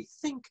launch, we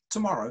think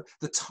tomorrow,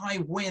 the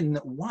Taiwan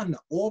 1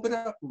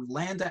 orbiter,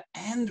 lander,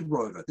 and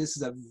rover. This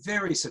is a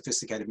very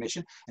sophisticated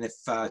mission, and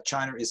if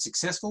China is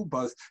successful,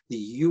 both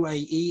the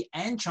UAE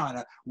and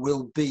China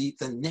will be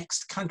the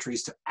next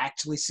countries to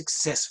actually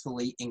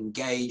successfully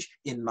engage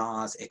in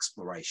Mars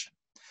exploration.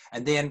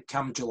 And then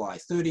come July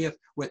 30th,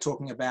 we're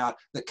talking about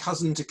the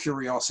cousin to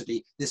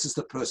Curiosity. This is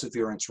the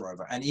Perseverance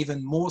rover, an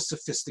even more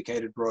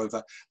sophisticated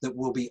rover that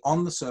will be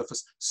on the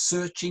surface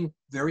searching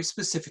very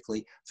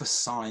specifically for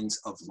signs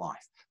of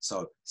life.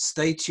 So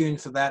stay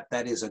tuned for that.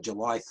 That is a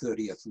July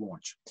 30th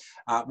launch.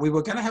 We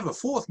were going to have a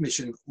 4th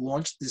mission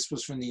launched. This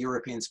was from the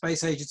European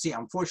Space Agency.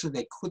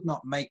 Unfortunately, they could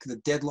not make the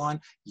deadline.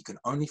 You can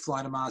only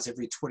fly to Mars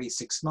every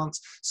 26 months.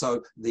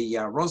 So the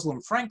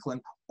Rosalind Franklin,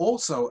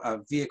 also a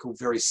vehicle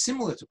very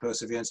similar to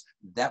Perseverance,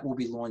 that will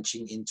be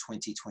launching in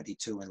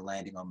 2022 and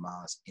landing on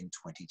Mars in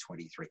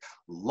 2023.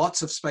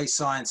 Lots of space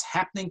science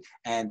happening.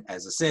 And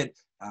as I said,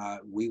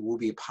 we will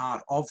be a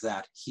part of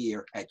that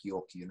here at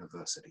York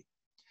University.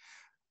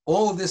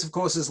 All of this, of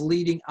course, is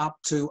leading up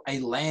to a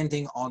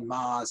landing on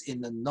Mars in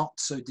the not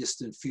so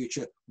distant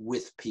future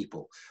with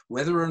people.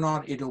 Whether or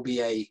not it'll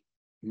be a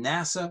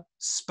NASA,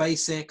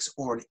 SpaceX,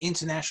 or an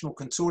international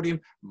consortium,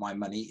 my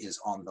money is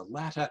on the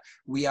latter.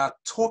 We are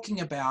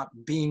talking about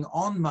being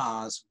on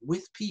Mars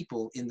with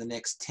people in the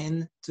next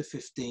 10 to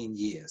 15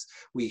 years.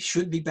 We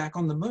should be back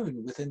on the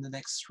moon within the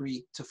next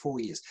 3 to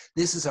 4 years.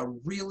 This is a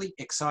really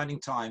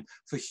exciting time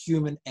for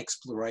human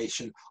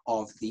exploration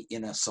of the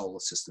inner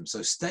solar system.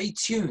 So stay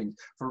tuned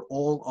for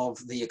all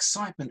of the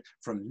excitement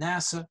from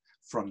NASA,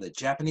 from the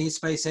Japanese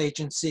Space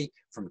Agency,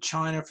 from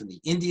China, from the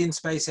Indian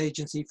Space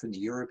Agency, from the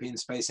European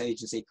Space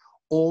Agency.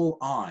 All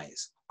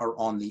eyes are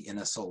on the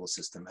inner solar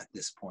system at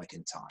this point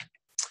in time.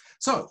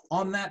 So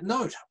on that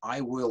note,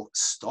 I will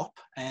stop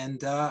and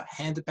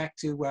hand it back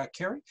to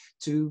Kerry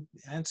to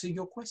answer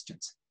your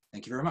questions.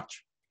 Thank you very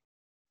much.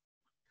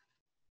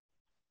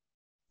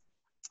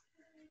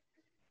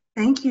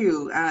 Thank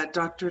you,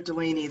 Dr.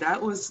 Delaney.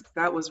 That was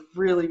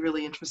really,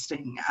 really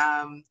interesting.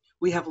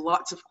 We have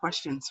lots of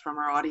questions from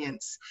our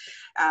audience.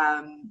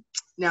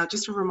 Now,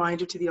 just a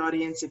reminder to the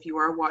audience, if you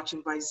are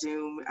watching by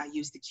Zoom,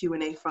 use the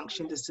Q&A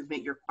function to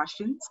submit your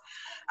questions.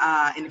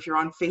 And if you're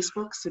on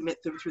Facebook,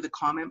 submit them through the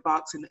comment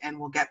box and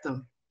we'll get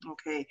them.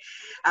 Okay,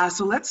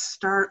 so let's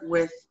start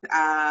with,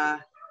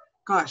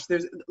 gosh,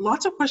 there's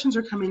lots of questions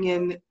are coming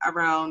in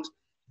around,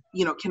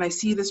 you know, can I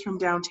see this from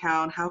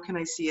downtown? How can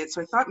I see it?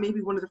 So I thought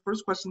maybe one of the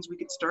first questions we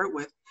could start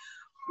with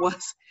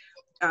was,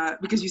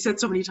 because you said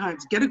so many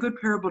times, get a good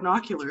pair of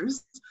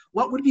binoculars.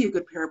 What would be a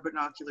good pair of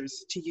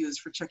binoculars to use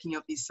for checking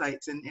out these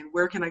sites, and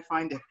where can I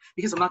find it?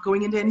 Because I'm not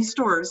going into any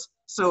stores,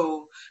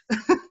 so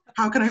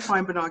how can I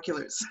find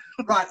binoculars?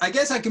 Right, I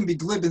guess I can be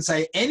glib and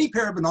say any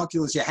pair of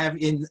binoculars you have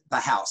in the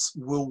house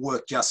will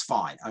work just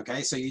fine,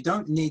 okay? So you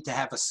don't need to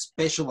have a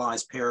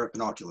specialized pair of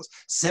binoculars.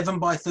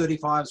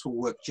 7x35s will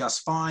work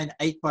just fine,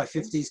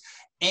 8x50s.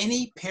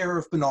 Any pair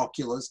of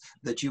binoculars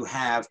that you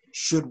have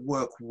should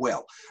work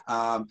well.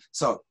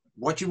 So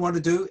what you want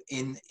to do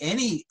in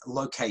any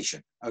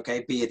location,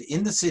 okay, be it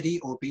in the city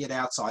or be it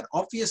outside,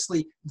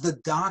 obviously the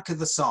darker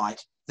the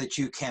site that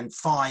you can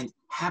find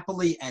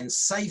happily and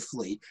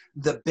safely,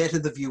 the better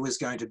the view is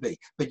going to be.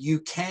 But you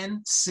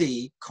can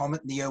see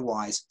Comet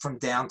Neowise from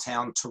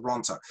downtown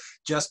Toronto.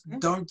 Just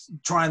don't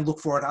try and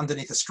look for it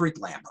underneath a street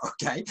lamp,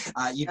 okay?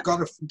 You've got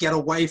to get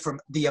away from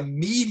the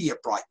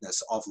immediate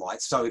brightness of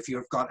light. So if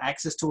you've got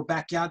access to a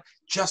backyard,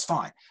 just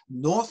fine.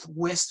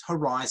 Northwest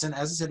horizon,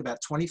 as I said,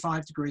 about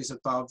 25 degrees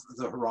above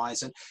the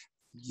horizon.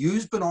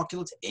 Use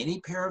binoculars,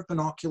 any pair of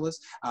binoculars.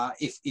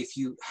 If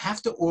you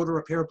have to order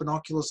a pair of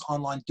binoculars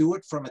online, do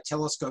it from a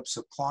telescope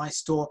supply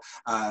store.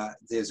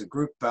 There's a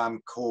group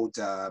called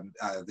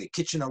the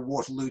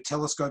Kitchener-Waterloo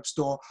Telescope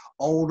Store,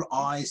 Old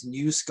Eyes,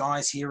 New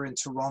Skies here in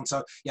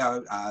Toronto, you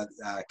know,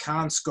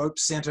 Cairn Scope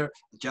Centre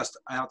just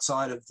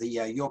outside of the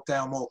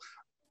Yorkdale Mall.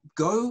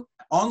 Go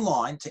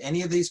online to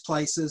any of these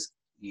places.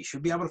 You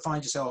should be able to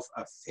find yourself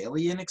a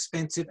fairly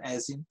inexpensive,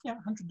 as in, yeah,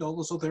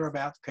 $100 or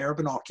thereabouts, pair of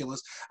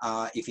binoculars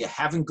if you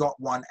haven't got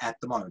one at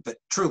the moment. But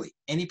truly,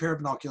 any pair of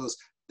binoculars,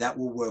 that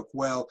will work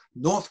well.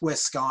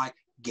 Northwest sky,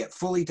 get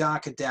fully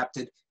dark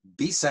adapted,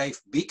 be safe,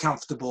 be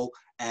comfortable,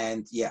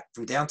 and yeah,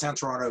 from downtown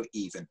Toronto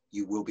even,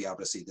 you will be able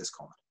to see this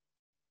comet.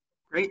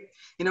 Great.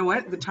 You know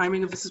what? The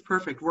timing of this is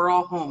perfect. We're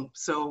all home,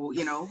 so,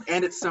 you know,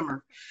 and it's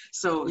summer.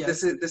 So yes.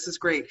 This is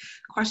great.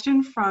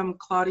 Question from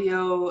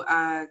Claudio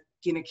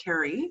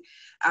Ginacari.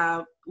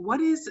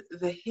 What is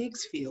the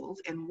Higgs field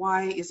and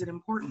why is it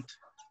important?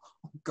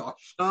 Oh,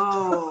 gosh.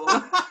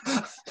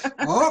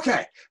 Oh.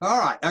 Okay. All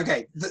right,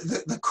 okay.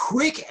 The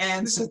quick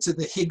answer to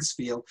the Higgs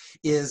field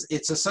is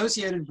it's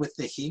associated with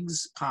the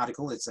Higgs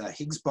particle. It's a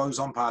Higgs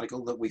boson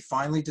particle that we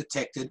finally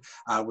detected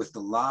with the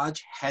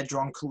Large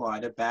Hadron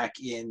Collider back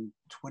in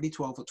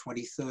 2012 or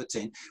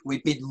 2013.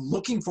 We've been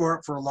looking for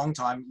it for a long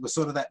time. It was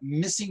sort of that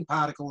missing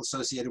particle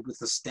associated with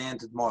the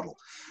standard model.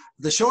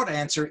 The short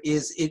answer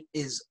is it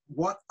is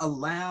what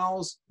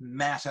allows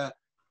matter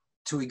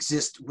to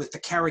exist with the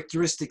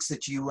characteristics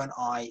that you and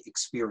I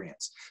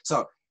experience.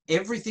 So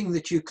everything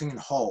that you can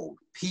hold,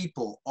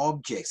 people,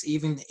 objects,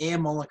 even air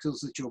molecules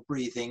that you're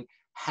breathing,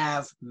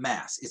 have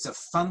mass. It's a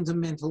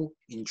fundamental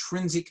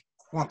intrinsic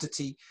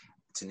quantity.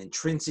 It's an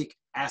intrinsic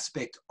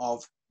aspect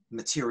of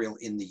material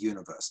in the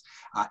universe.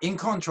 In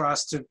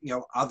contrast to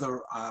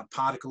other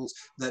particles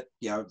that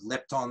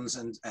leptons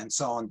and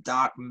so on,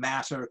 dark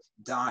matter,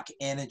 dark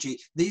energy.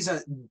 These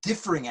are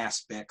differing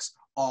aspects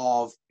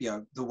of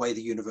the way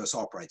the universe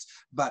operates.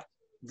 But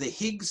the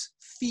Higgs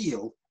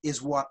field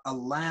is what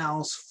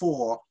allows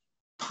for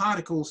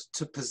particles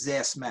to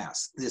possess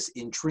mass, this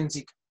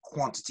intrinsic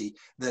quantity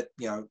that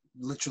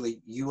literally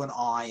you and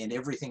I and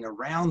everything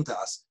around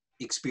us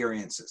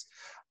experiences.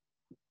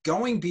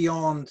 Going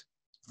beyond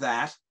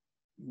that,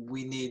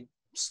 we need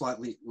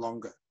slightly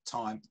longer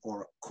time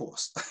or a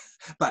course.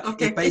 But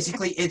Okay.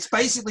 it's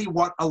basically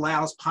what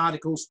allows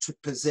particles to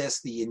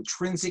possess the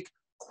intrinsic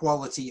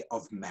quality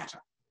of matter.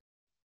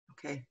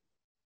 Okay.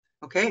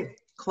 Okay.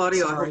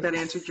 Claudio, Sorry. I hope that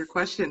answered your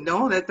question.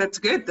 No, that's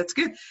good. That's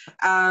good.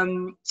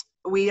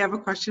 We have a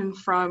question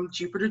from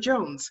Jupiter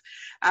Jones.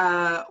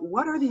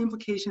 What are the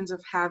implications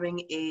of having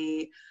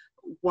a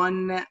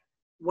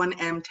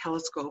 1M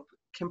telescope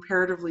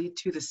comparatively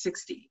to the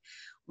 60?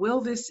 Will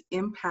this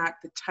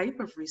impact the type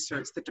of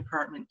research the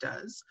department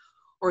does,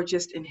 or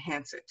just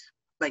enhance it?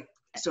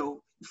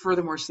 So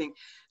furthermore, saying,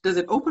 does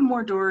it open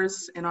more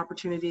doors and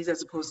opportunities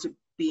as opposed to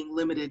being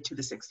limited to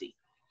the 60?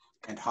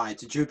 And high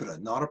to Jupiter,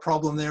 not a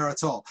problem there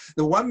at all.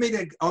 The 1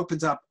 meter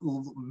opens up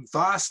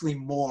vastly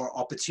more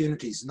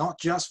opportunities, not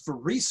just for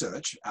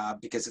research,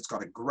 because it's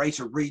got a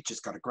greater reach,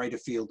 it's got a greater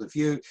field of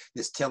view.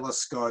 This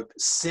telescope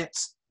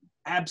sets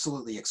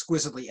absolutely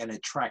exquisitely and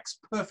it tracks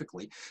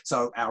perfectly.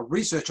 So our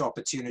research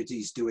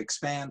opportunities do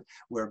expand.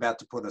 We're about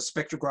to put a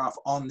spectrograph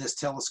on this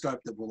telescope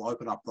that will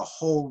open up the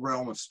whole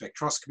realm of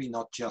spectroscopy,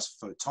 not just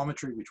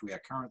photometry, which we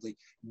are currently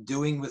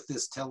doing with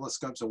this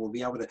telescope. So we'll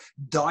be able to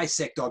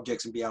dissect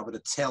objects and be able to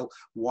tell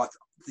what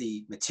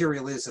the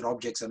material is that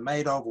objects are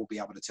made of. We'll be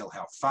able to tell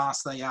how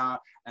fast they are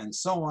and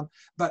so on.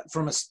 But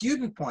from a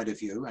student point of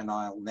view, and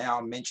I'll now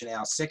mention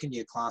our second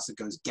year class that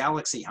goes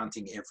galaxy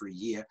hunting every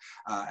year,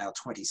 our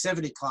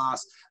 2070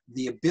 class,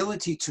 the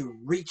ability to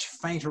reach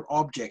fainter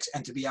objects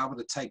and to be able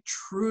to take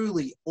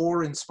truly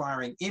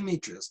awe-inspiring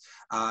images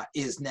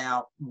is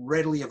now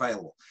readily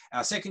available.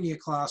 Our second year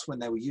class, when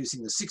they were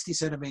using the 60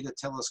 centimeter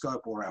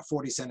telescope or our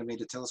 40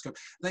 centimeter telescope,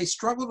 they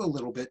struggled a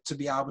little bit to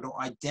be able to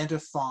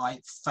identify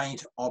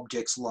faint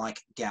objects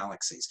like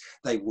galaxies.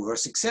 They were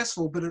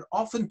successful, but it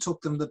often took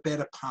them the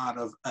better part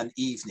of an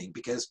evening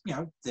because,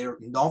 they're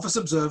novice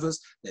observers.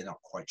 They're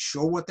not quite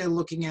sure what they're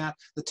looking at.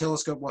 The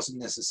telescope wasn't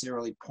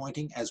necessarily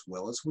pointing as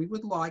well as we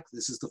would like.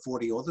 This is the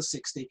 40 or the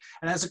 60.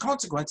 And as a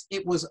consequence,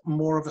 it was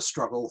more of a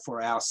struggle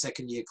for our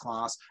second year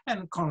class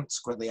and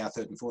consequently our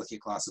third and fourth year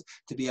classes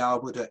to be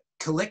able to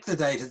collect the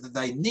data that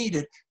they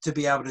needed to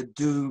be able to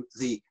do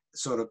the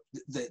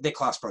their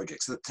class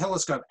projects. The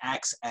telescope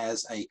acts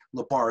as a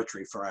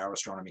laboratory for our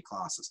astronomy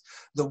classes.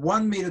 The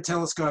 1 meter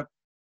telescope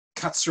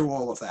cuts through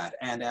all of that,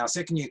 and our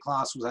second year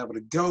class was able to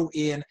go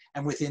in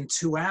and within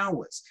 2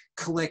 hours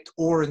collect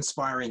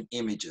awe-inspiring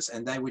images,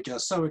 and they were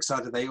just so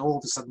excited. They all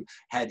of a sudden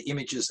had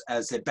images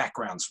as their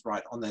backgrounds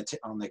right on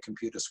their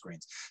computer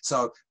screens.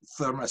 So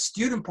from a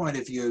student point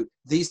of view,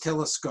 these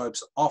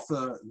telescopes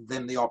offer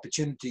them the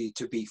opportunity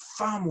to be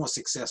far more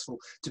successful,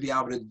 to be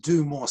able to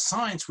do more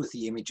science with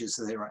the images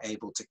that they are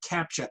able to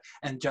capture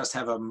and just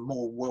have a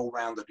more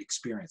well-rounded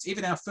experience.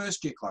 Even our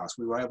first year class,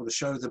 we were able to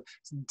show them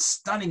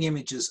stunning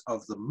images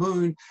of the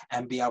moon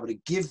and be able to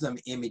give them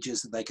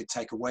images that they could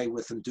take away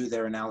with them, do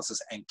their analysis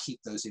and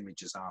keep those images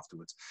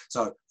afterwards.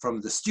 So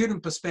from the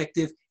student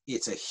perspective,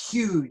 it's a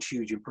huge,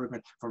 huge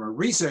improvement. From a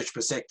research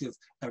perspective,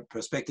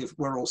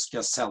 we're all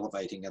just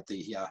salivating at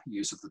the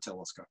use of the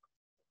telescope.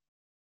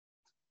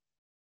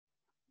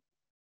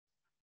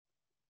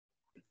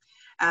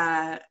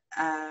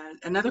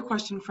 Another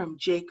question from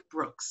Jake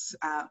Brooks.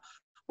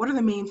 What are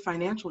the main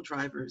financial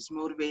drivers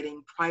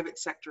motivating private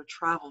sector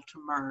travel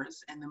to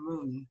Mars and the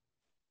moon?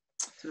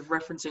 Sort of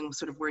referencing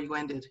where you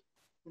ended.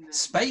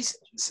 Space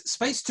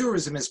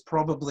tourism is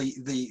probably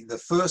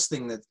the first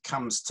thing that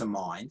comes to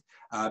mind.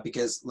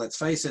 because let's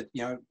face it,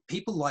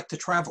 people like to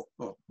travel.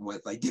 Well,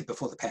 they did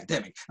before the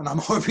pandemic, and I'm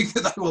hoping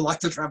that they will like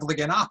to travel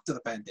again after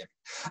the pandemic.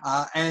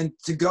 And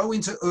to go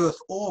into Earth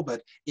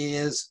orbit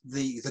is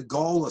the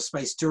goal of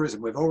space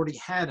tourism. We've already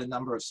had a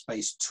number of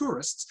space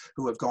tourists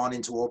who have gone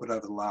into orbit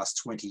over the last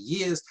 20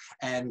 years,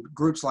 and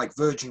groups like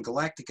Virgin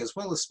Galactic as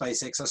well as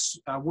SpaceX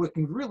are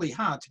working really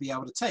hard to be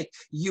able to take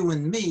you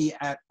and me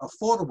at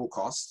affordable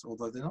costs,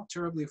 although they're not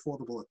terribly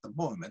affordable at the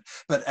moment,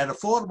 but at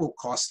affordable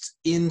costs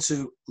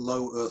into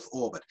low Earth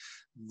orbit.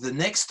 The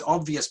next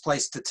obvious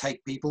place to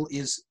take people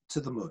is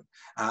to the moon.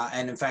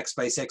 And in fact,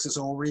 SpaceX has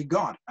already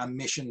got a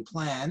mission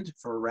planned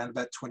for around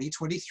about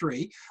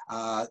 2023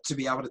 to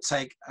be able to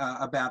take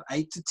about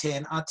 8 to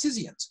 10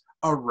 artisans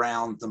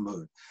around the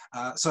moon.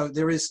 So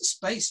there is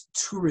space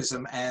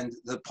tourism and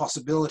the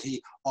possibility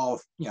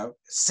of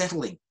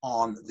settling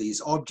on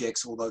these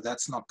objects, although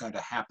that's not going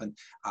to happen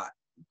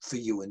for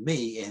you and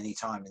me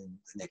anytime in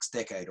the next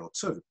decade or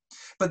two.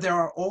 But there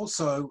are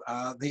also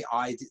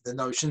the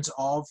notions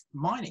of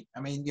mining.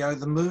 I mean,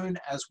 the moon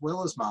as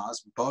well as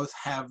Mars both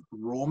have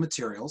raw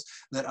materials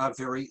that are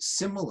very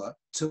similar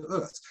to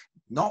Earth.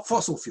 Not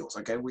fossil fuels,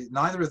 okay?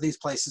 Neither of these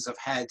places have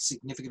had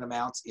significant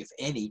amounts, if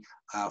any,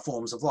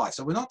 forms of life.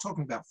 So we're not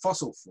talking about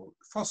fossil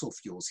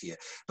fuels here,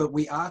 but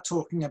we are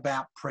talking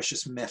about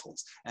precious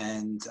metals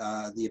and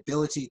the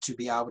ability to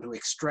be able to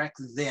extract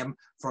them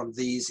from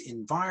these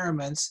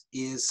environments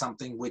is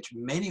something which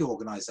many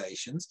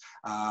organizations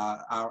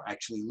are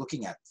actually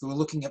looking at. So we're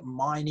looking at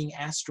mining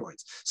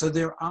asteroids. So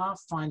there are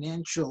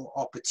financial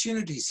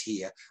opportunities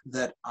here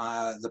that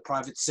the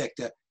private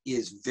sector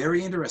is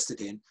very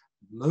interested in.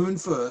 Moon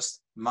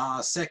first,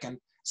 Mars second.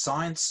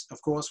 Science, of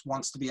course,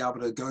 wants to be able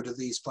to go to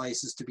these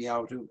places to be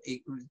able to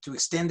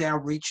extend our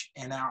reach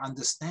and our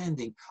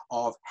understanding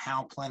of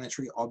how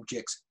planetary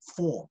objects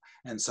form.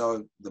 And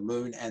so the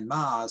moon and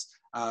Mars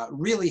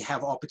really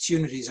have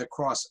opportunities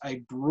across a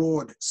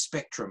broad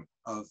spectrum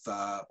of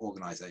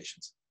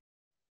organizations.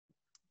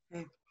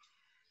 Okay.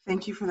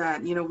 Thank you for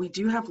that. We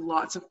do have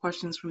lots of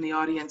questions from the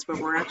audience, but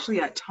we're actually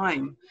at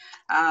time.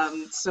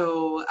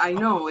 So I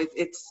know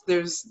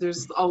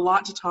there's a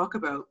lot to talk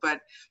about,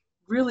 but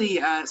really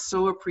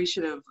so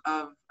appreciative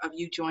of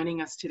you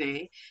joining us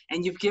today.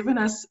 And you've given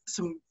us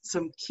some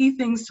key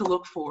things to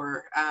look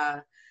for.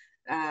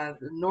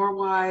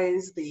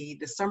 Norwise, the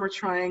summer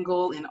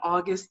triangle in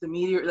August, the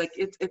meteor,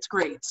 it's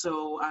great.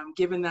 So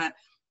given that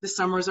the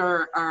summers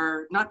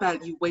are not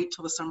that you wait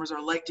till the summers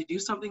are light to do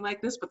something like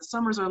this, but the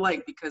summers are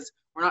light because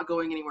we're not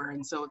going anywhere.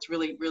 And so it's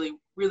really, really,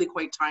 really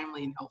quite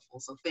timely and helpful.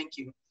 So thank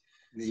you.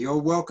 You're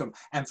welcome.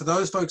 And for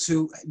those folks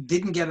who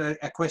didn't get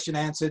a question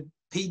answered,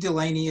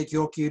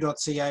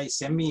 pdelaney@yorku.ca,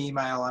 send me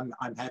email.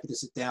 I'm happy to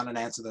sit down and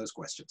answer those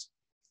questions.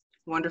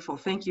 Wonderful.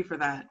 Thank you for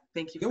that.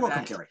 Thank you. You're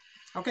welcome, Kerry.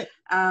 Okay.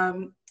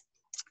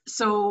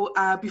 So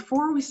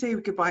before we say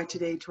goodbye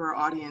today to our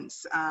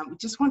audience, we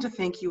just want to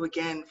thank you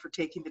again for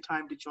taking the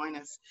time to join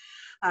us.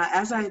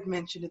 As I had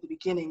mentioned at the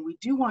beginning, we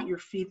do want your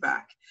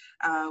feedback.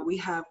 We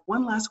have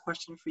one last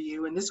question for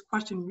you, and this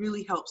question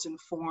really helps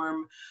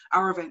inform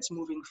our events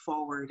moving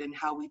forward and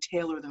how we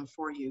tailor them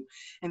for you.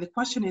 And the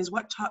question is,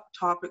 what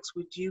topics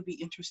would you be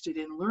interested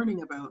in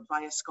learning about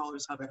via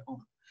Scholars Hub at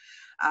Home?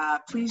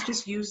 Please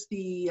just use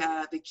the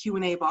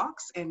Q&A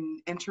box and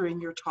enter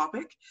in your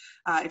topic.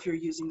 If you're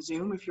using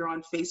Zoom, if you're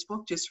on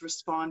Facebook, just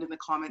respond in the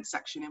comment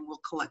section and we'll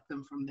collect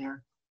them from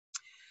there.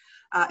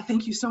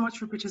 Thank you so much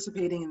for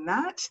participating in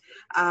that.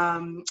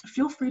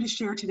 Feel free to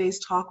share today's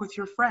talk with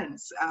your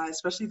friends,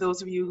 especially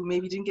those of you who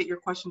maybe didn't get your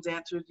questions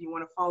answered, you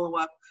want to follow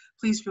up,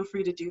 please feel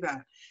free to do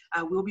that.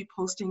 We'll be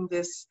posting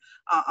this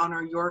on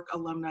our York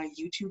Alumni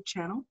YouTube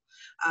channel.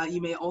 You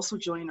may also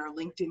join our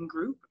LinkedIn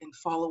group and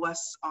follow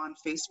us on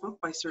Facebook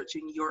by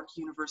searching York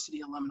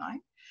University Alumni,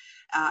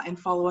 and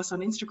follow us on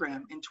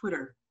Instagram and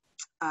Twitter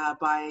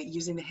by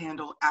using the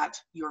handle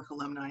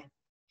 @YorkAlumni.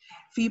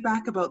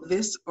 Feedback about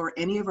this or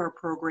any of our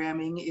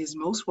programming is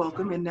most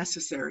welcome and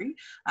necessary,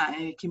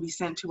 and it can be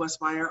sent to us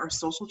via our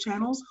social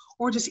channels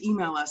or just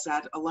email us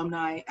at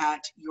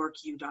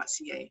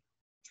alumni@yorku.ca.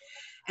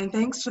 And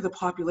thanks to the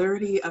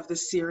popularity of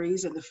this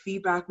series and the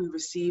feedback we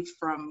received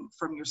from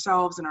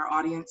yourselves and our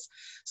audience,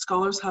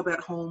 Scholars Hub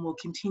at Home will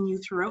continue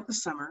throughout the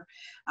summer,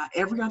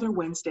 every other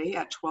Wednesday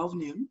at 12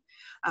 noon.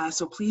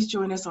 So please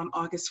join us on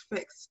August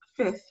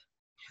 5th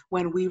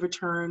when we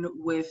return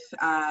with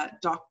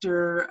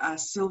Dr.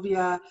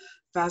 Sylvia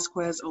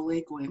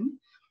Vasquez-Oleguin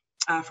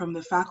from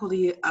the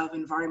Faculty of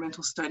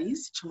Environmental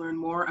Studies to learn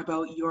more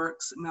about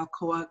York's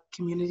Malcoa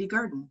Community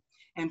Garden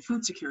and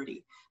food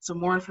security. So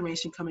more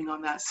information coming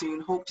on that soon.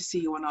 Hope to see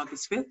you on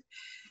August 5th.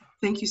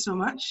 Thank you so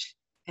much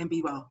and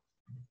be well.